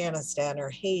Afghanistan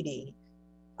or Haiti,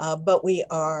 but we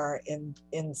are in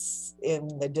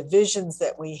the divisions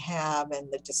that we have,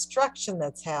 and the destruction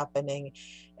that's happening,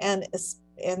 and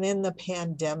in the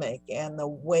pandemic, and the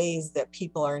ways that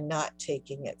people are not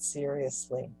taking it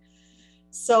seriously.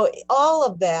 So all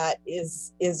of that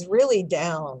is really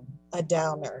a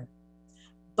downer.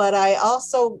 But I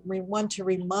also want to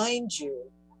remind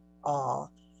you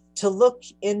all to look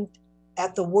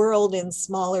at the world in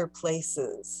smaller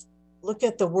places. Look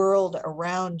at the world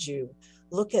around you.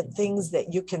 Look at things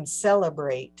that you can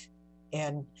celebrate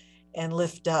and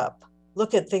lift up.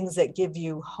 Look at things that give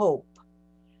you hope,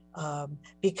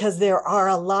 because there's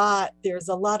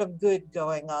a lot of good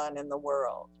going on in the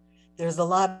world. There's a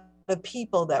lot of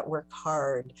people that work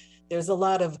hard. There's a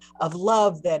lot of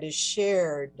love that is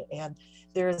shared, and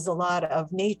there's a lot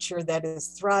of nature that is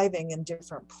thriving in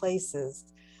different places.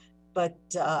 But,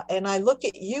 and I look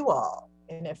at you all,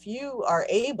 and if you are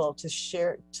able to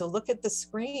share, to look at the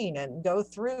screen and go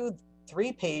through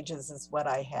 3 pages is what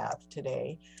I have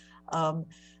today.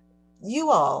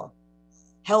 You all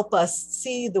help us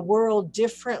see the world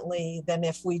differently than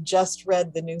if we just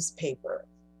read the newspaper.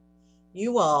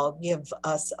 You all give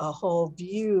us a whole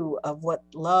view of what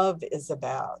love is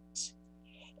about,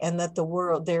 and that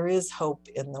there is hope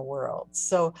in the world.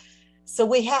 So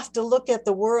we have to look at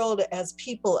the world as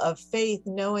people of faith,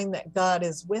 knowing that God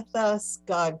is with us.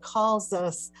 God calls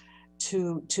us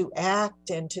to act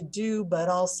and to do, but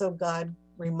also God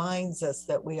reminds us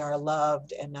that we are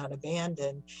loved and not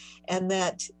abandoned, and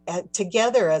that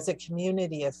together as a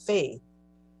community of faith,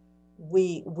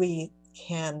 we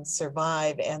can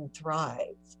survive and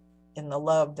thrive in the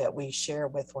love that we share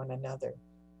with one another.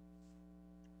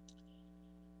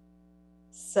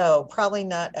 So probably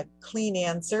not a clean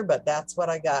answer, but that's what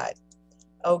I got.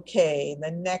 Okay,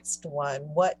 the next one.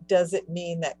 What does it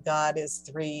mean that God is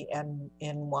 3 and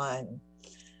in 1?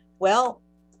 Well,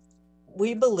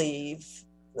 we believe,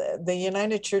 the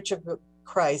United Church of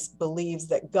Christ believes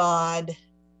that God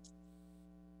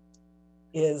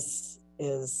is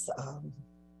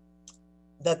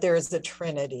that there is a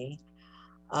Trinity.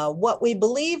 What we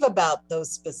believe about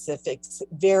those specifics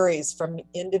varies from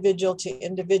individual to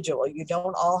individual. You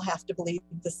don't all have to believe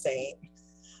the same.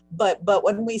 But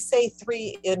when we say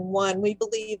 3 in 1, we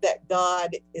believe that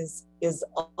God is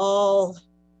all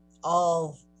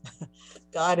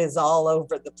God is all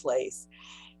over the place,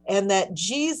 and that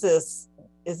Jesus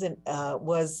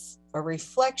was a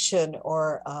reflection,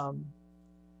 or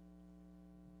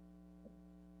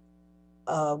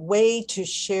a way to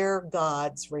share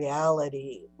God's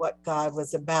reality, what God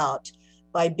was about,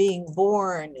 by being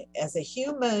born as a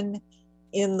human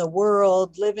in the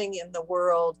world, living in the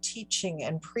world, teaching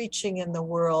and preaching in the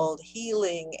world,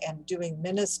 healing and doing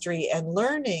ministry and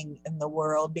learning in the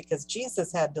world, because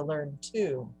Jesus had to learn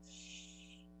too.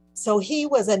 So he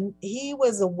was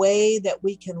a way that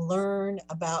we can learn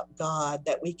about God,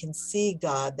 that we can see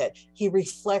God, that he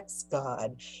reflects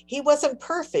God. He wasn't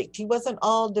perfect. He wasn't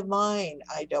all divine,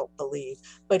 I don't believe,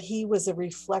 but he was a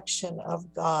reflection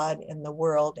of God in the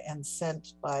world and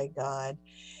sent by God.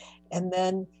 And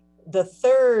then the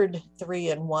third 3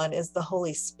 in 1 is the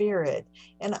Holy Spirit.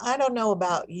 And I don't know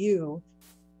about you,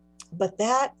 but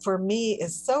that for me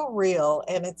is so real,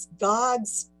 and it's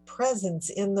God's presence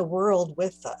in the world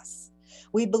with us.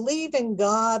 We believe in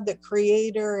God, the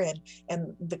creator,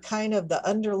 and the kind of the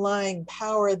underlying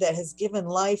power that has given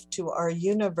life to our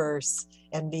universe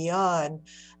and beyond.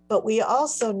 But we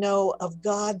also know of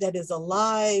God that is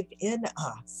alive in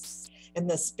us, and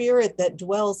the spirit that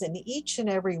dwells in each and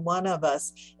every one of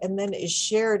us and then is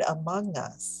shared among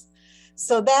us.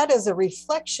 So that is a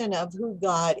reflection of who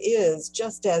God is,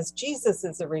 just as Jesus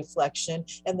is a reflection,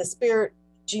 and the Spirit,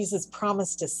 Jesus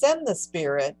promised to send the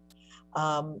Spirit.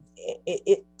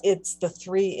 It's the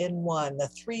 3-in-1, the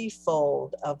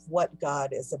threefold of what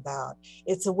God is about.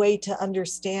 It's a way to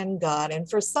understand God. And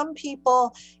for some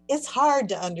people, it's hard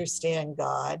to understand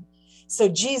God. So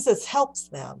Jesus helps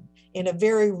them in a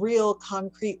very real,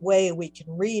 concrete way we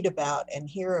can read about and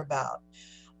hear about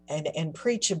and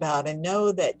preach about, and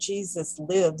know that Jesus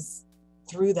lives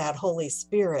through that Holy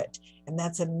Spirit. And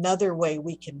that's another way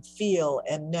we can feel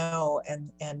and know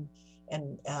and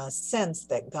sense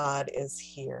that God is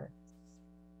here.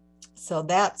 So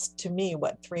that's, to me,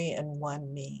 what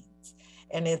 3-in-1 means.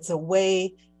 And it's a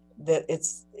way that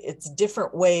it's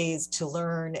different ways to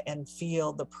learn and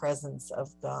feel the presence of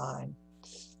God.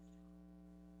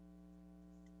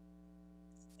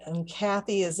 And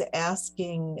Kathy is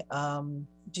asking,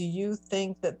 do you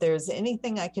think that there's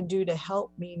anything I can do to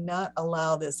help me not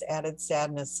allow this added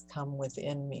sadness come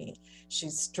within me?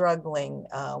 She's struggling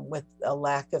with a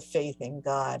lack of faith in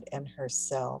God and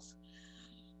herself.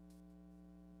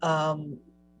 That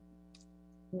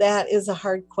is a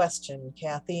hard question,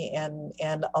 Kathy,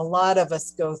 and a lot of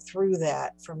us go through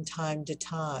that from time to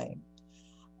time.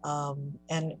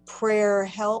 And prayer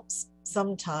helps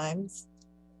sometimes.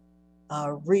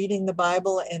 Reading the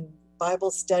Bible and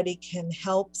Bible study can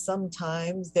help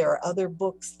sometimes. There are other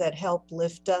books that help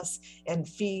lift us and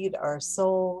feed our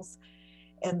souls.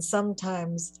 And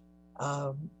sometimes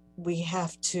we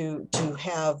have to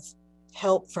have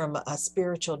help from a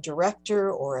spiritual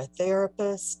director or a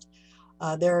therapist.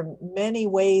 There are many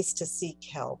ways to seek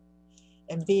help,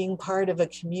 and being part of a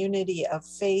community of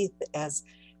faith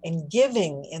and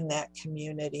giving in that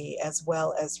community, as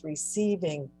well as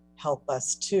receiving, help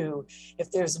us too.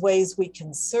 If there's ways we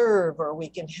can serve or we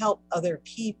can help other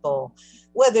people,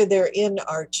 whether they're in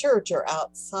our church or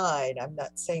outside, I'm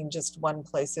not saying just one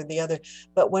place or the other,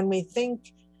 but when we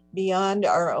think beyond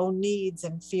our own needs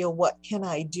and feel, what can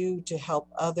I do to help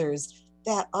others,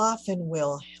 that often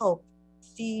will help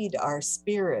feed our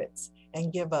spirits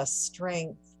and give us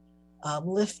strength,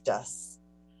 lift us.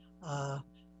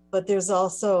 But there's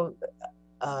also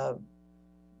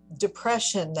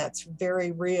depression that's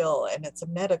very real, and it's a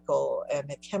medical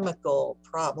and a chemical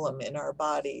problem in our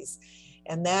bodies,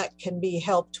 and that can be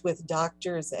helped with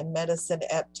doctors and medicine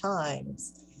at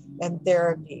times, and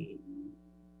therapy.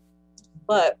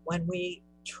 But when we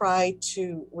try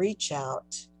to reach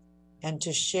out and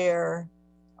to share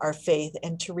our faith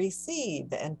and to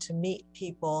receive and to meet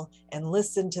people and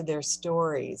listen to their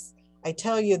stories, I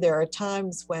tell you, there are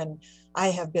times when I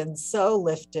have been so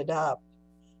lifted up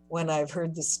when I've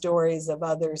heard the stories of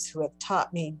others who have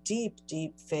taught me deep,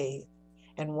 deep faith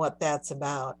and what that's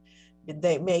about.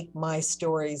 They make my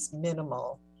stories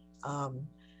minimal.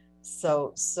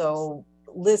 So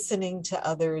listening to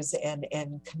others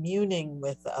and communing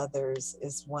with others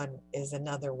is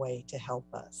another way to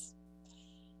help us.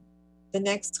 The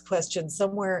next question,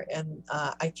 somewhere, and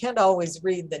I can't always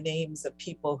read the names of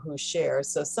people who share.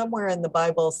 So somewhere in the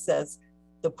Bible says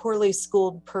the poorly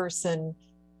schooled person.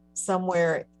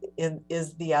 Somewhere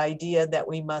is the idea that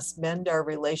we must mend our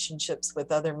relationships with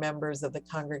other members of the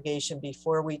congregation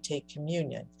before we take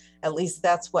communion. At least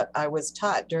that's what I was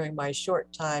taught during my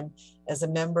short time as a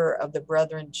member of the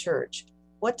Brethren Church.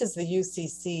 What does the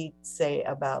UCC say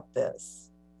about this?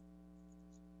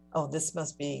 Oh, this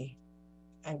must be,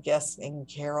 I'm guessing,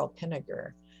 Carol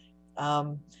Pinniger.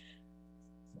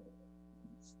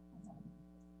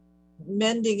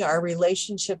 Mending our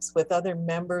relationships with other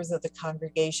members of the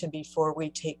congregation before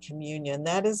we take communion.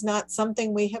 That is not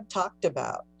something we have talked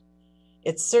about.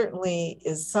 It certainly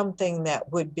is something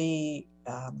that would be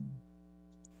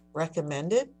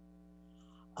recommended.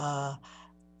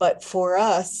 But for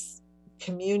us,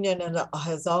 communion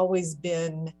has always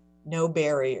been no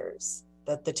barriers,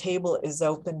 that the table is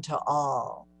open to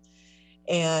all.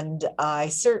 And I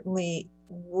certainly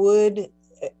would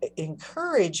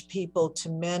encourage people to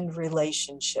mend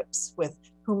relationships with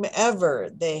whomever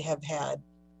they have had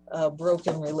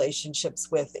broken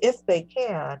relationships with, if they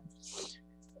can,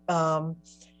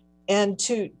 and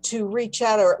to reach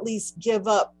out, or at least give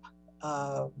up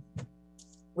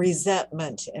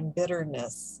resentment and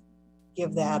bitterness,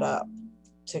 give that up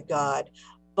to God.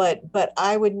 But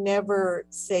I would never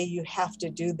say you have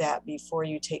to do that before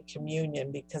you take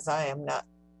communion, because I am not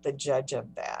the judge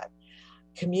of that.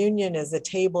 Communion is a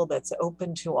table that's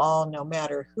open to all, no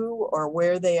matter who or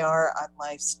where they are on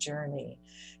life's journey.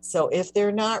 So if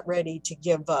they're not ready to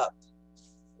give up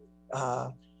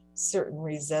certain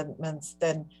resentments,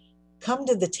 then come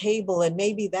to the table, and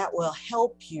maybe that will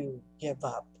help you give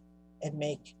up and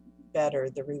make better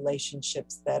the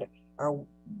relationships that are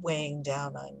weighing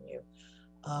down on you.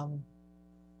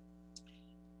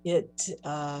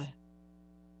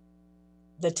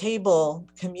 The table,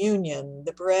 communion,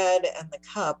 the bread and the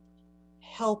cup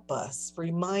help us,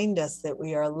 remind us that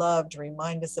we are loved,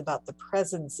 remind us about the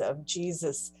presence of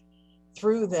Jesus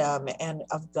through them and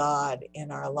of God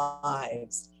in our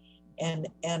lives. And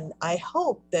I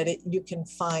hope that you can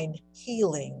find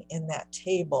healing in that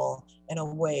table and a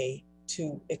way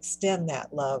to extend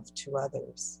that love to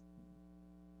others.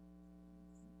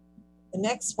 The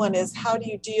next one is, how do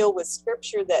you deal with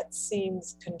scripture that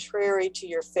seems contrary to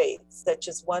your faith, such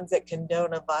as ones that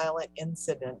condone a violent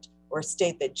incident or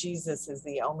state that Jesus is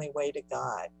the only way to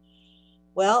God?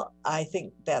 Well, I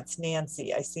think that's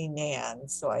Nancy. I see Nan,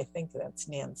 so I think that's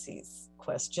Nancy's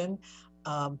question.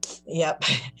 Yep.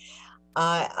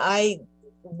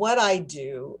 What I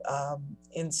do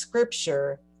in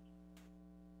scripture,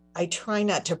 I try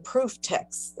not to proof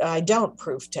text. I don't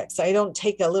proof text. I don't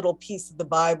take a little piece of the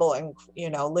Bible and,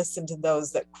 listen to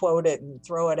those that quote it and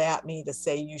throw it at me to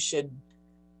say you should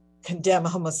condemn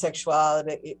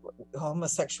homosexuality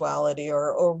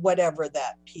or whatever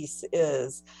that piece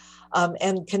is.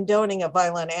 And condoning a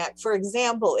violent act. For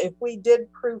example, if we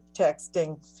did proof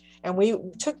texting and we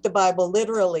took the Bible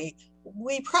literally,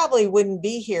 we probably wouldn't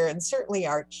be here, and certainly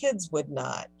our kids would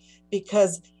not,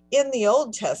 because in the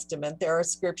Old Testament, there are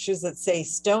scriptures that say,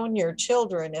 stone your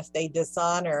children if they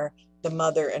dishonor the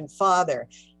mother and father.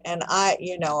 And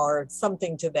or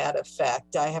something to that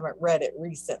effect. I haven't read it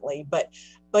recently, but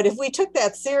if we took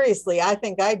that seriously, I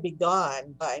think I'd be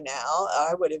gone by now.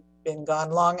 I would have been gone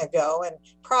long ago, and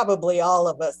probably all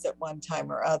of us at one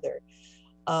time or other.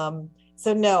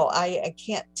 So no, I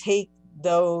can't take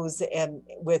those and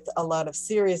with a lot of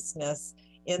seriousness,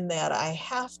 in that I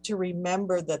have to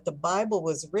remember that the Bible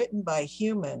was written by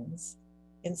humans,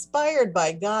 inspired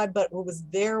by God, but it was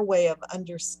their way of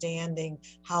understanding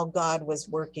how God was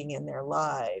working in their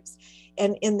lives.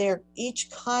 And in each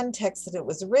context that it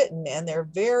was written, and their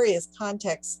various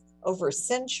contexts over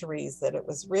centuries that it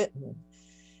was written,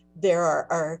 there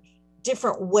are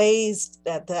different ways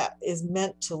that is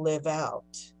meant to live out.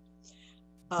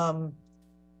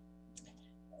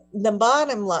 The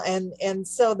bottom line, and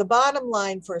so the bottom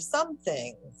line for some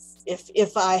things,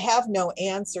 if I have no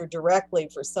answer directly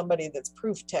for somebody that's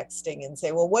proof texting and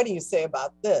say, well, what do you say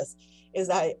about this? Is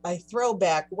I throw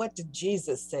back, what did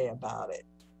Jesus say about it?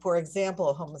 For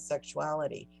example,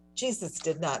 homosexuality. Jesus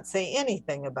did not say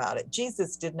anything about it.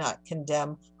 Jesus did not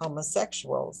condemn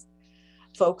homosexuals.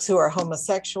 Folks who are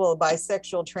homosexual,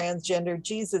 bisexual, transgender,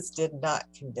 Jesus did not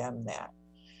condemn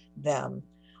them.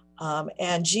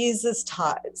 And Jesus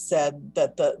said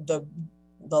that the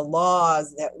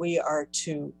laws that we are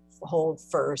to hold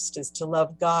first is to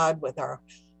love God with our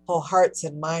whole hearts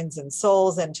and minds and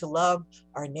souls, and to love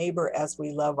our neighbor as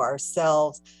we love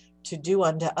ourselves, to do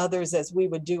unto others as we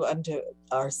would do unto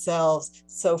ourselves,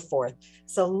 so forth.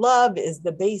 So love is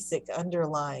the basic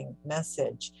underlying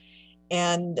message.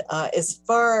 And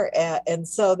and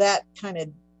so that kind of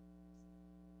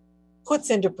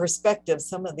puts into perspective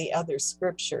some of the other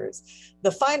scriptures.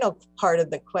 The final part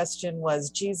of the question was,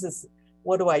 Jesus,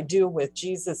 what do I do with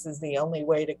Jesus is the only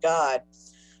way to God?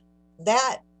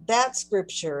 That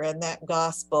scripture and that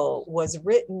gospel was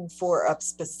written for a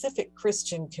specific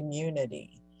Christian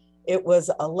community. It was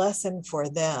a lesson for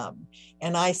them.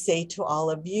 And I say to all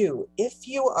of you, if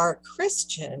you are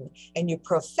Christian and you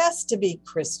profess to be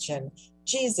Christian,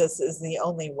 Jesus is the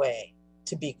only way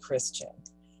to be Christian.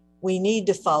 We need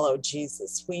to follow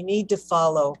Jesus. We need to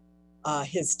follow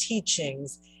his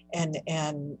teachings and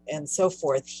so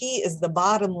forth. He is the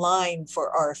bottom line for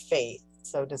our faith,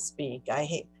 so to speak.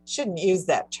 Shouldn't use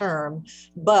that term,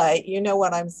 but you know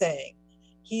what I'm saying.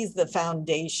 He's the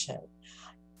foundation.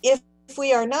 If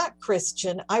we are not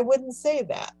Christian, I wouldn't say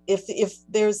that. If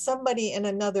there's somebody in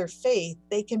another faith,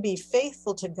 they can be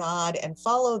faithful to God and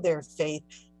follow their faith.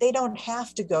 They don't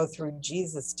have to go through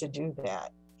Jesus to do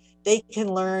that. They can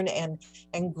learn and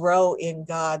grow in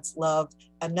God's love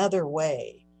another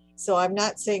way. So I'm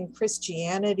not saying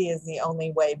Christianity is the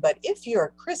only way, but if you're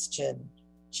a Christian,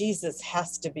 Jesus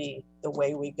has to be the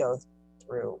way we go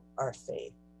through our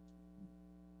faith.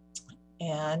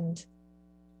 And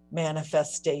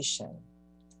manifestation.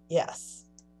 Yes,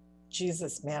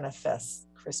 Jesus manifests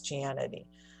Christianity.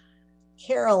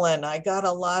 Carolyn, I got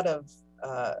a lot of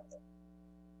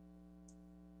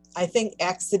I think,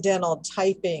 accidental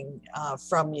typing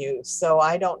from you. So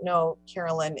I don't know,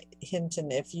 Carolyn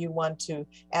Hinton, if you want to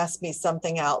ask me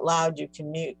something out loud, you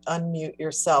can unmute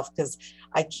yourself because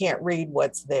I can't read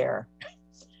what's there.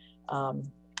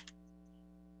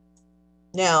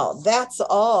 Now, that's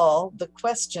all the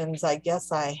questions I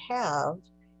guess I have.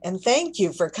 And thank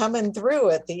you for coming through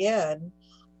at the end.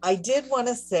 I did want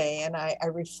to say, and I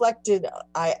reflected,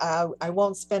 I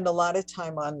won't spend a lot of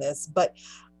time on this, but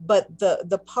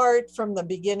the part from the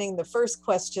beginning, the first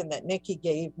question that Nikki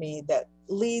gave me that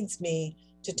leads me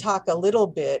to talk a little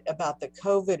bit about the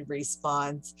COVID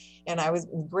response. And I was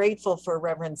grateful for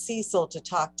Reverend Cecil to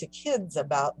talk to kids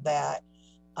about that.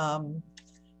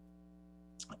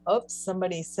 Oops,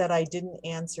 somebody said I didn't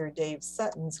answer Dave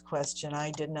Sutton's question.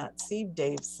 I did not see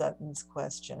Dave Sutton's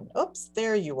question. Oops,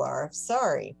 there you are.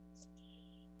 Sorry.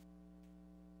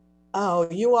 Oh,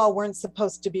 you all weren't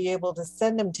supposed to be able to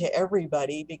send them to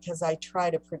everybody because I try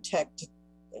to protect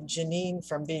Janine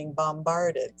from being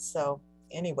bombarded. So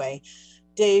anyway,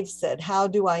 Dave said, how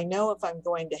do I know if I'm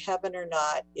going to heaven or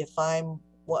not? If I'm,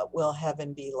 what will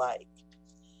heaven be like?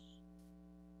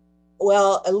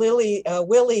 Well,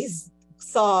 Willie's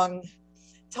song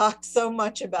talked so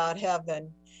much about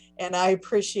heaven, and I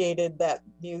appreciated that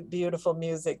beautiful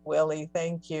music, Willie.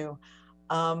 Thank you.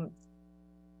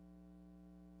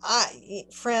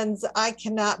 Friends, I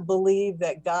cannot believe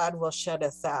that God will shut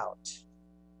us out.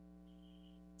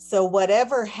 So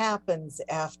whatever happens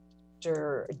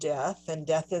after death, and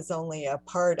death is only a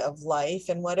part of life,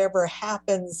 and whatever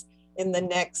happens in the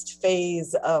next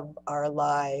phase of our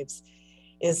lives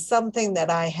is something that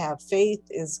I have faith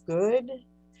is good,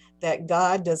 that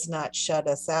God does not shut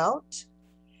us out,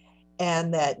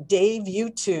 and that Dave,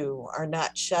 you too are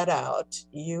not shut out.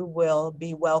 You will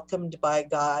be welcomed by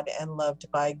God and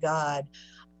loved by God.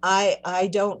 I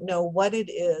don't know what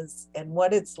it is and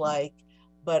what it's like,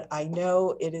 but I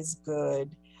know it is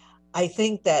good. I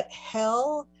think that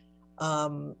hell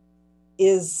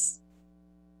is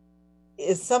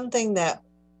something that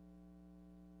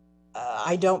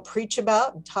I don't preach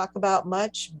about and talk about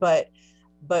much, but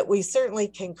we certainly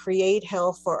can create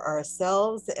hell for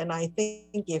ourselves. And I think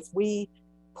if we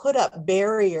put up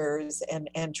barriers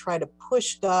and try to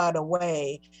push God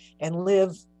away and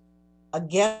live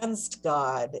against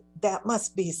God, that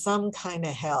must be some kind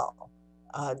of hell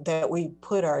that we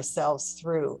put ourselves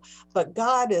through. But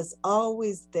God is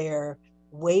always there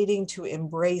waiting to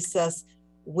embrace us,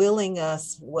 willing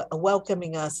us,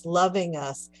 welcoming us, loving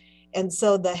us. And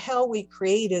so the hell we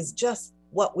create is just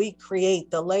what we create,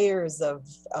 the layers of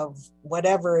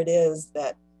whatever it is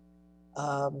that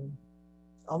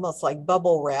almost like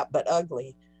bubble wrap, but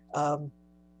ugly,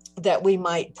 that we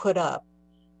might put up.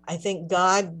 I think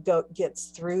God gets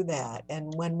through that.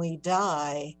 And when we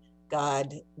die,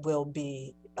 God will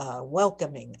be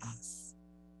welcoming us,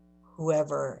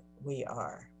 whoever we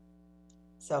are.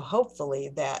 So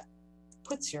hopefully that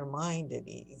puts your mind at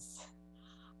ease.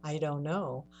 I don't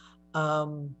know.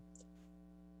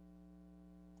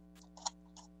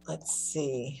 Let's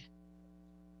see.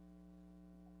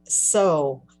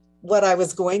 So what I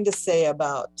was going to say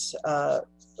about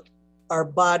our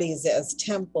bodies as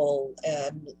temple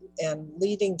and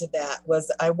leading to that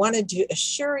was I wanted to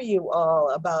assure you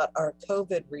all about our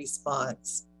COVID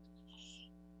response.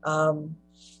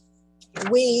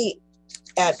 We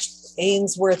at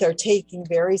Ainsworth are taking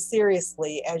very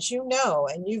seriously, as you know,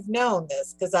 and you've known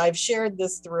this because I've shared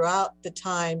this throughout the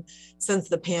time since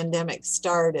the pandemic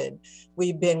started.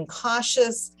 We've been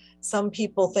cautious. Some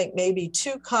people think maybe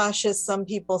too cautious. Some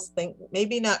people think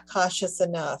maybe not cautious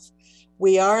enough.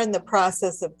 We are in the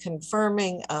process of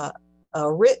confirming a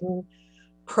written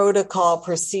protocol,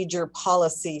 procedure,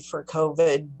 policy for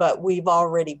COVID, but we've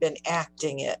already been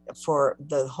acting it for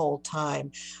the whole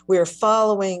time. We're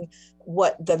following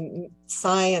what the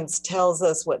science tells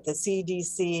us, what the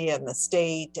CDC and the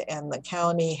state and the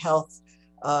county health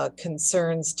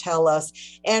concerns tell us,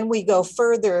 and we go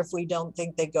further if we don't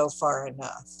think they go far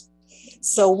enough.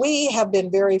 So we have been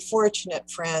very fortunate,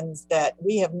 friends, that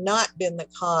we have not been the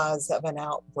cause of an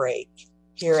outbreak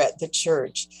here at the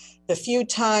church. The few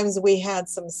times we had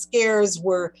some scares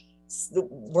were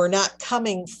not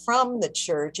coming from the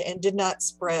church and did not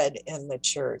spread in the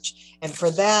church. And for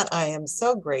that, I am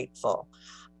so grateful.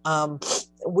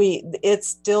 It's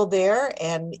still there.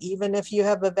 And even if you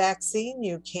have a vaccine,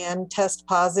 you can test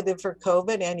positive for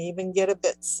COVID and even get a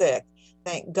bit sick.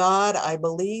 Thank God, I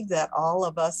believe that all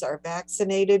of us are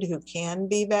vaccinated who can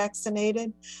be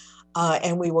vaccinated.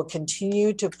 And we will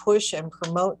continue to push and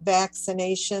promote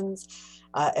vaccinations.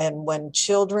 And when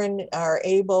children are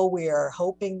able, we are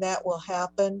hoping that will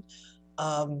happen.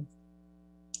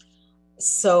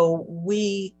 So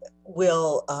we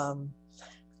will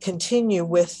continue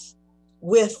with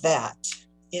that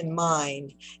in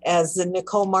mind. As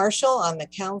Nicole Marshall on the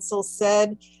council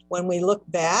said, when we look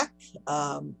back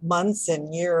months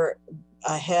and year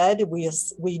ahead, we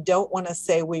don't want to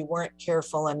say we weren't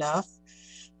careful enough.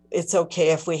 It's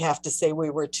okay if we have to say we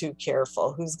were too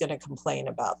careful. Who's going to complain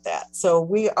about that? So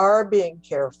we are being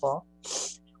careful.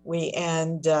 We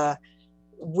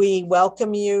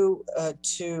welcome you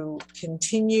to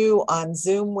continue on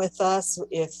Zoom with us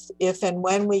if and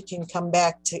when we can come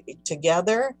back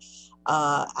together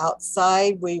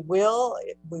outside. We will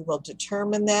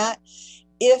determine that.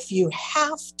 If you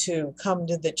have to come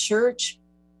to the church,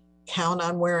 count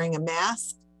on wearing a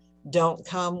mask. Don't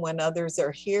come when others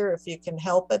are here if you can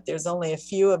help it. There's only a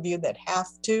few of you that have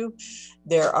to.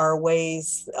 There are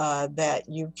ways that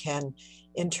you can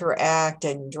interact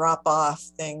and drop off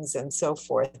things and so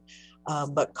forth.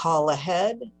 But call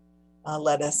ahead,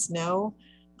 let us know.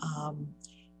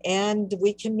 And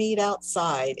we can meet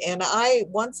outside. And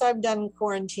once I'm done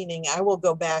quarantining, I will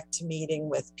go back to meeting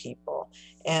with people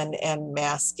and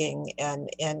masking and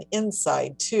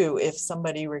inside too, if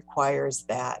somebody requires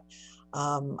that.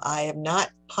 I am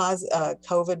not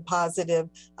COVID positive.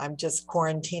 I'm just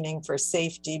quarantining for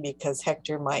safety because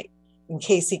Hector might, in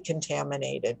case he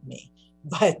contaminated me.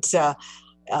 But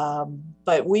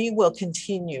we will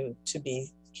continue to be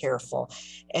careful,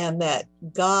 and that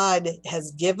God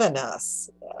has given us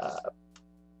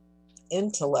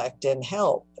intellect and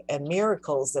help and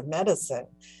miracles of medicine.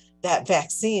 That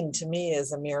vaccine to me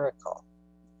is a miracle.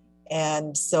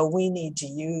 And so we need to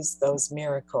use those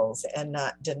miracles and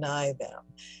not deny them.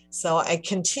 So I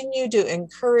continue to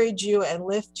encourage you and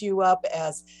lift you up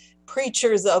as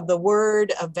preachers of the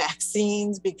word of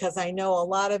vaccines, because I know a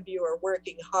lot of you are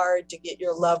working hard to get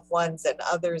your loved ones and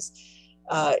others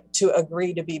to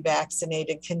agree to be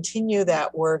vaccinated. Continue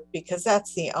that work, because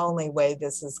that's the only way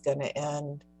this is going to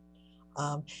end.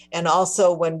 And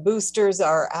also when boosters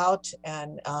are out,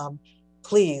 and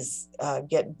please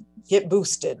get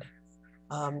boosted.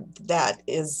 That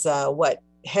is what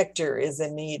Hector is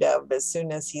in need of as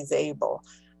soon as he's able,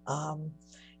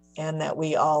 and that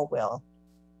we all will.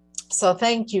 So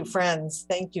thank you, friends.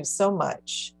 Thank you so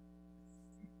much.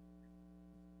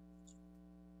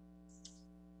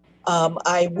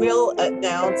 I will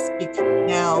announce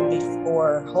now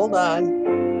before, hold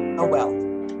on. Oh, well,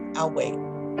 I'll wait.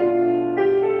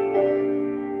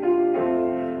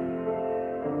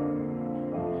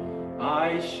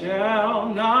 I shall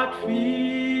not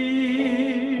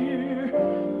fear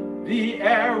the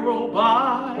arrow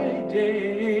by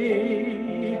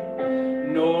day,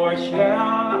 nor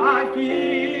shall I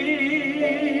fear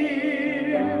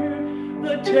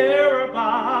the terror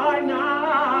by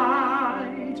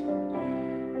night.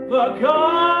 The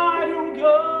God who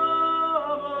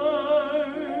governs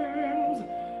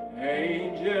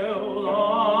angel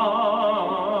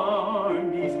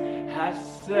armies has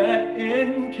set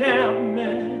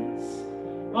encampments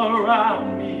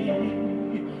around me.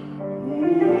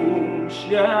 Whom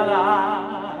shall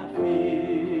I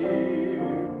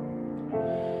fear?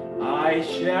 I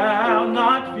shall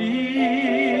not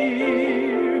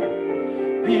fear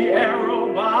the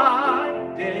arrow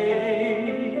by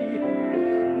day,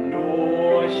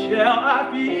 nor shall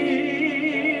I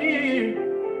fear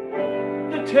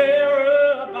the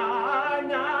terror by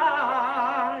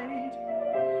night.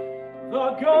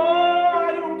 The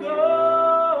God who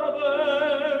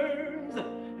governs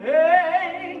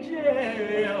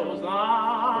angels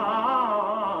army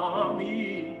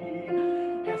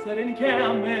has set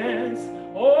encampments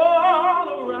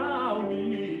all around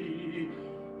me.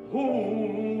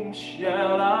 Whom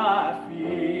shall I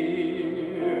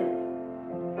fear?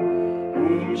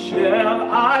 Whom shall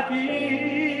I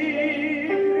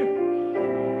fear?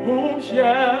 Whom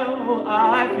shall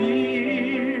I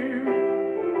fear?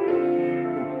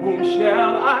 Whom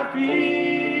shall I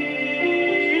fear?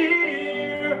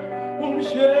 Whom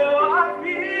shall I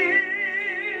fear?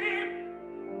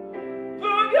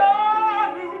 The God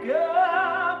who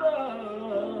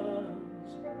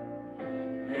governs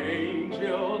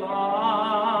angel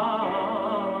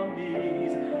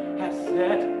armies has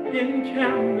set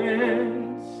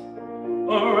encampments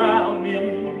around me.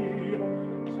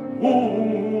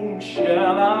 Whom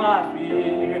shall I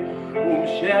fear? Whom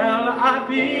shall I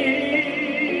fear?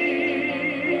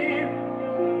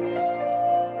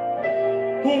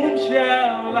 Whom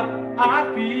shall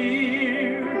I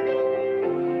fear?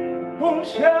 Whom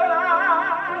shall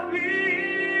I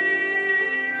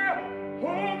fear?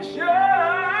 Whom shall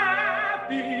I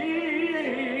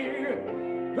fear?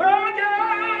 The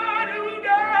God who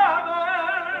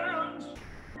governs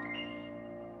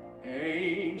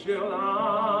angel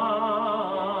armies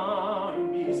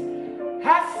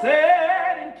have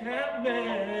set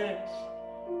encampments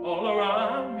all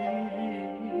around me.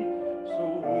 So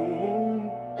whom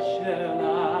shall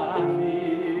I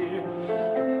fear?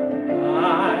 I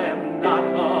am not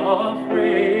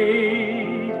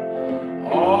afraid.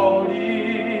 All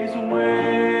is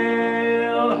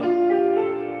well.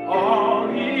 All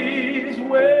is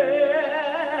well.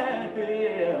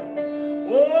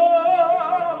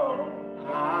 Oh,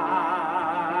 I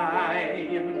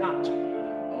am not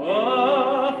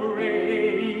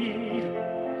afraid.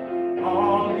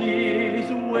 All is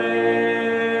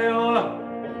well.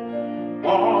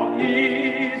 All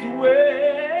is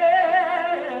well.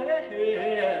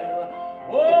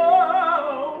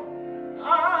 Oh,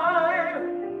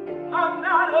 I'm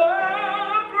not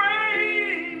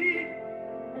afraid.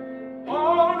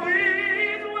 All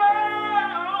is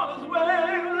well,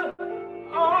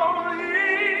 all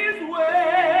is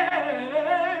well.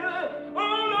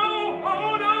 Oh no,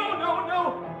 oh no, no, no.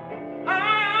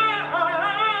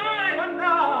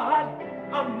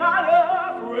 I'm not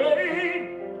afraid.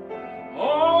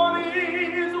 All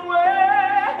is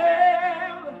well,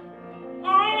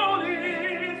 all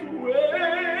is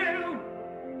well.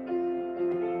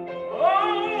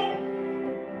 Oh,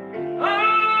 I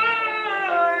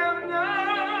am not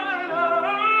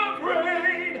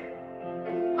afraid.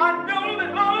 I know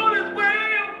that all is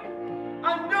well. I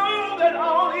know that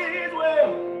all is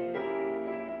well.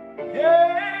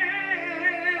 Yeah.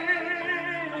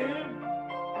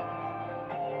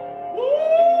 Woo.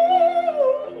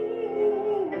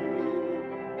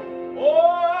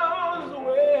 All is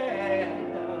well.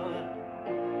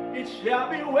 It shall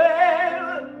be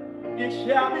well. It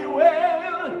shall be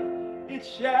well. It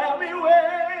shall be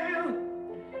well.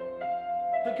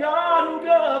 The God who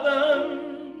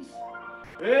governs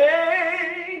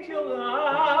angel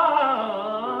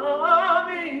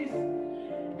armies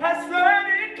has set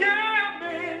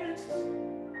encampments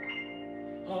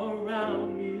around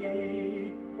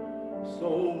me. So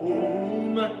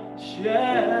whom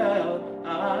shall I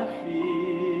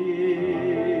fear?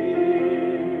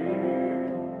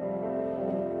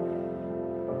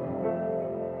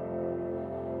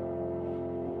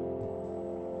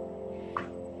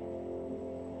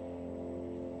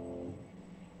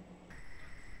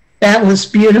 That was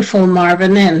beautiful,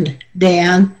 Marvin and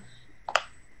Dan.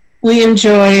 We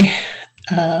enjoy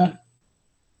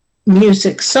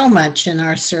music so much in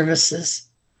our services.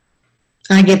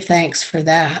 I give thanks for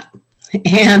that.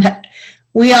 And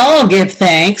we all give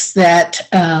thanks that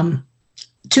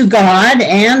to God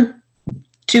and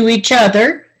to each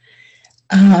other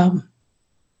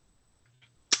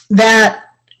that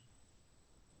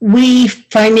we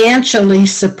financially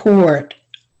support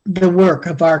the work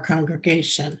of our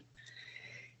congregation.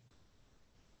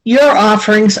 Your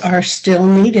offerings are still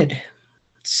needed.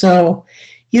 So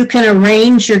you can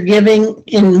arrange your giving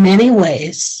in many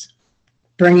ways,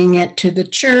 bringing it to the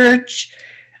church,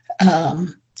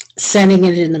 sending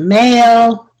it in the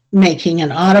mail, making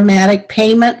an automatic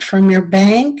payment from your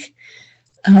bank,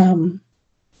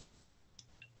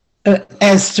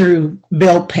 as through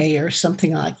bill pay or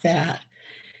something like that.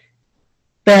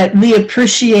 But we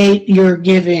appreciate your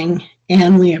giving,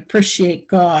 and we appreciate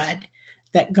God,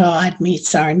 that God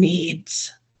meets our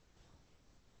needs.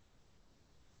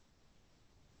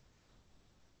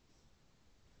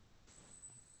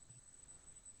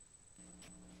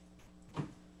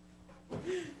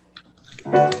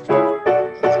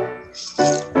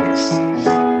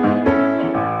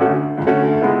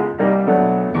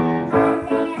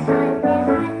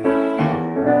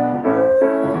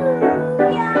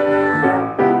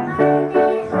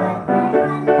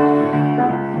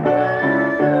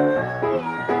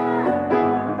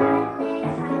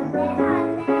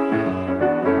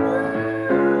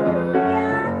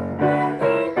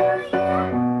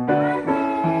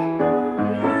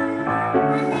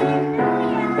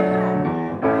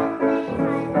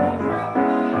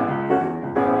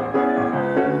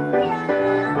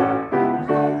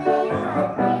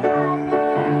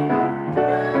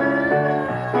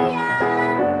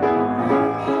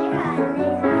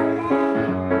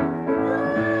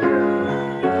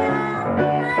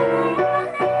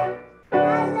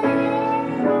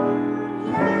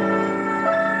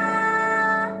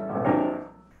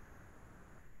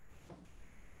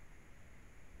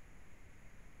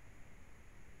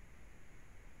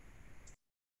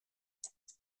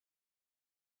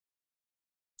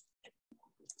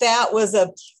 That was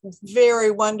a very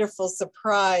wonderful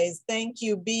surprise. Thank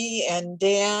you, Bee and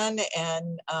Dan.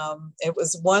 And it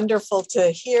was wonderful to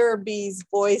hear Bee's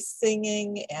voice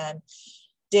singing. And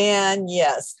Dan,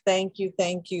 yes. Thank you,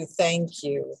 thank you, thank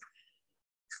you.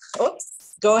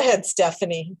 Oops. Go ahead,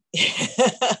 Stephanie.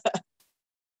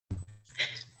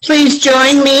 Please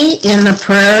join me in the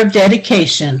prayer of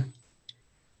dedication.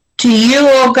 To you,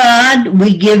 O God,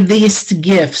 we give these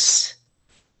gifts.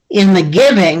 In the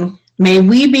giving, may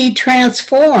we be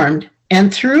transformed,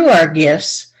 and through our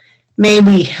gifts, may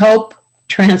we help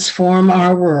transform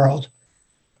our world.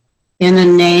 In the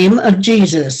name of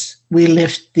Jesus, we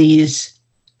lift these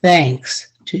thanks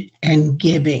and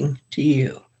giving to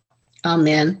you.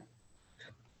 Amen.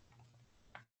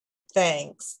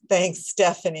 Thanks,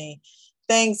 Stephanie.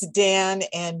 Thanks, Dan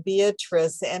and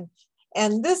Beatrice.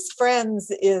 And this,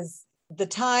 friends, is the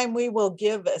time we will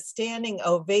give a standing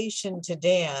ovation to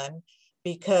Dan,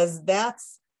 because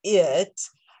that's it.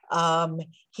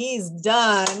 He's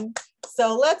done.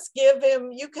 So let's give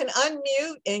him, you can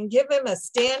unmute and give him a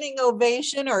standing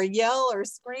ovation, or yell or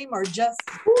scream, or just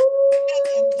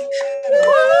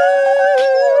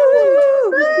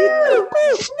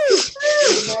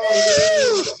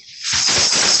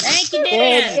Thank you,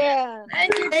 Dan.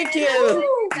 Thank you. Thank you, Dan.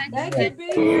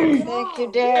 Thank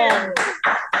you, Dan.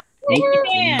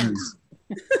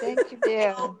 Thank you,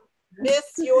 Dan. Miss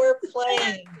your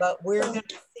playing, but we're going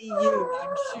to see you,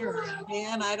 I'm sure. And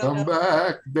Dan, I don't know. Come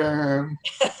back, Dan.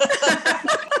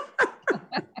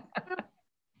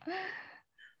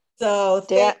 So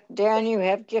Dan, you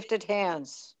have gifted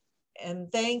hands.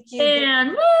 And thank you,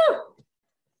 Dan.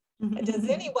 Does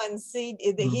anyone see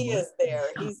that he is there?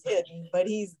 He's hidden, but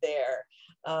he's there.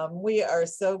 We are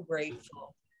so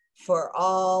grateful for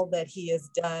all that he has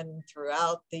done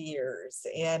throughout the years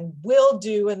and will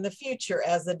do in the future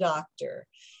as a doctor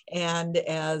and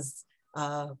as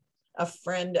a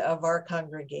friend of our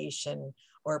congregation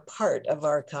or part of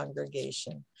our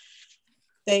congregation.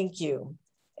 Thank you.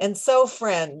 And so,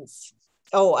 friends,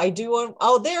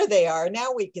 there they are.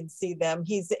 Now we can see them.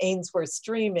 He's Ainsworth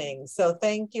streaming. So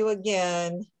thank you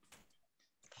again.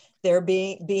 They're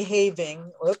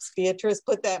behaving. Whoops, Beatrice,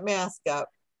 put that mask up.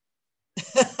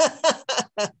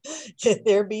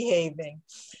 They're behaving.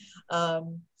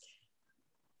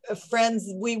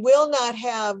 Friends, we will not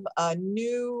have a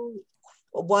new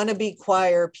wannabe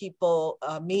choir people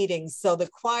meetings. So the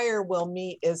choir will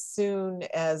meet as soon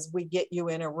as we get you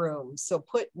in a room. So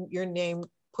put your name,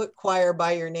 put choir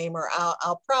by your name, or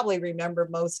I'll probably remember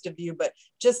most of you, but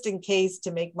just in case,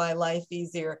 to make my life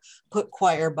easier, put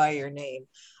choir by your name.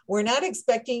 We're not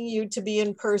expecting you to be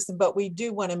in person, but we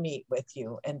do want to meet with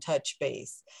you and touch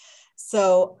base.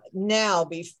 So now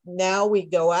we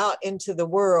go out into the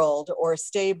world or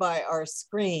stay by our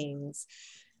screens.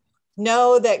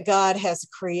 Know that God has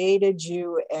created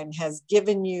you and has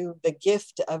given you the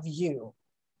gift of you.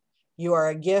 You are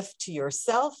a gift to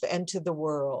yourself and to the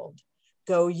world.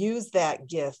 Go use that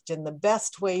gift in the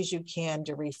best ways you can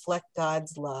to reflect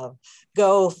God's love.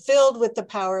 Go filled with the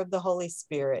power of the Holy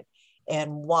Spirit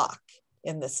and walk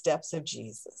in the steps of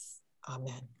Jesus.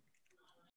 Amen.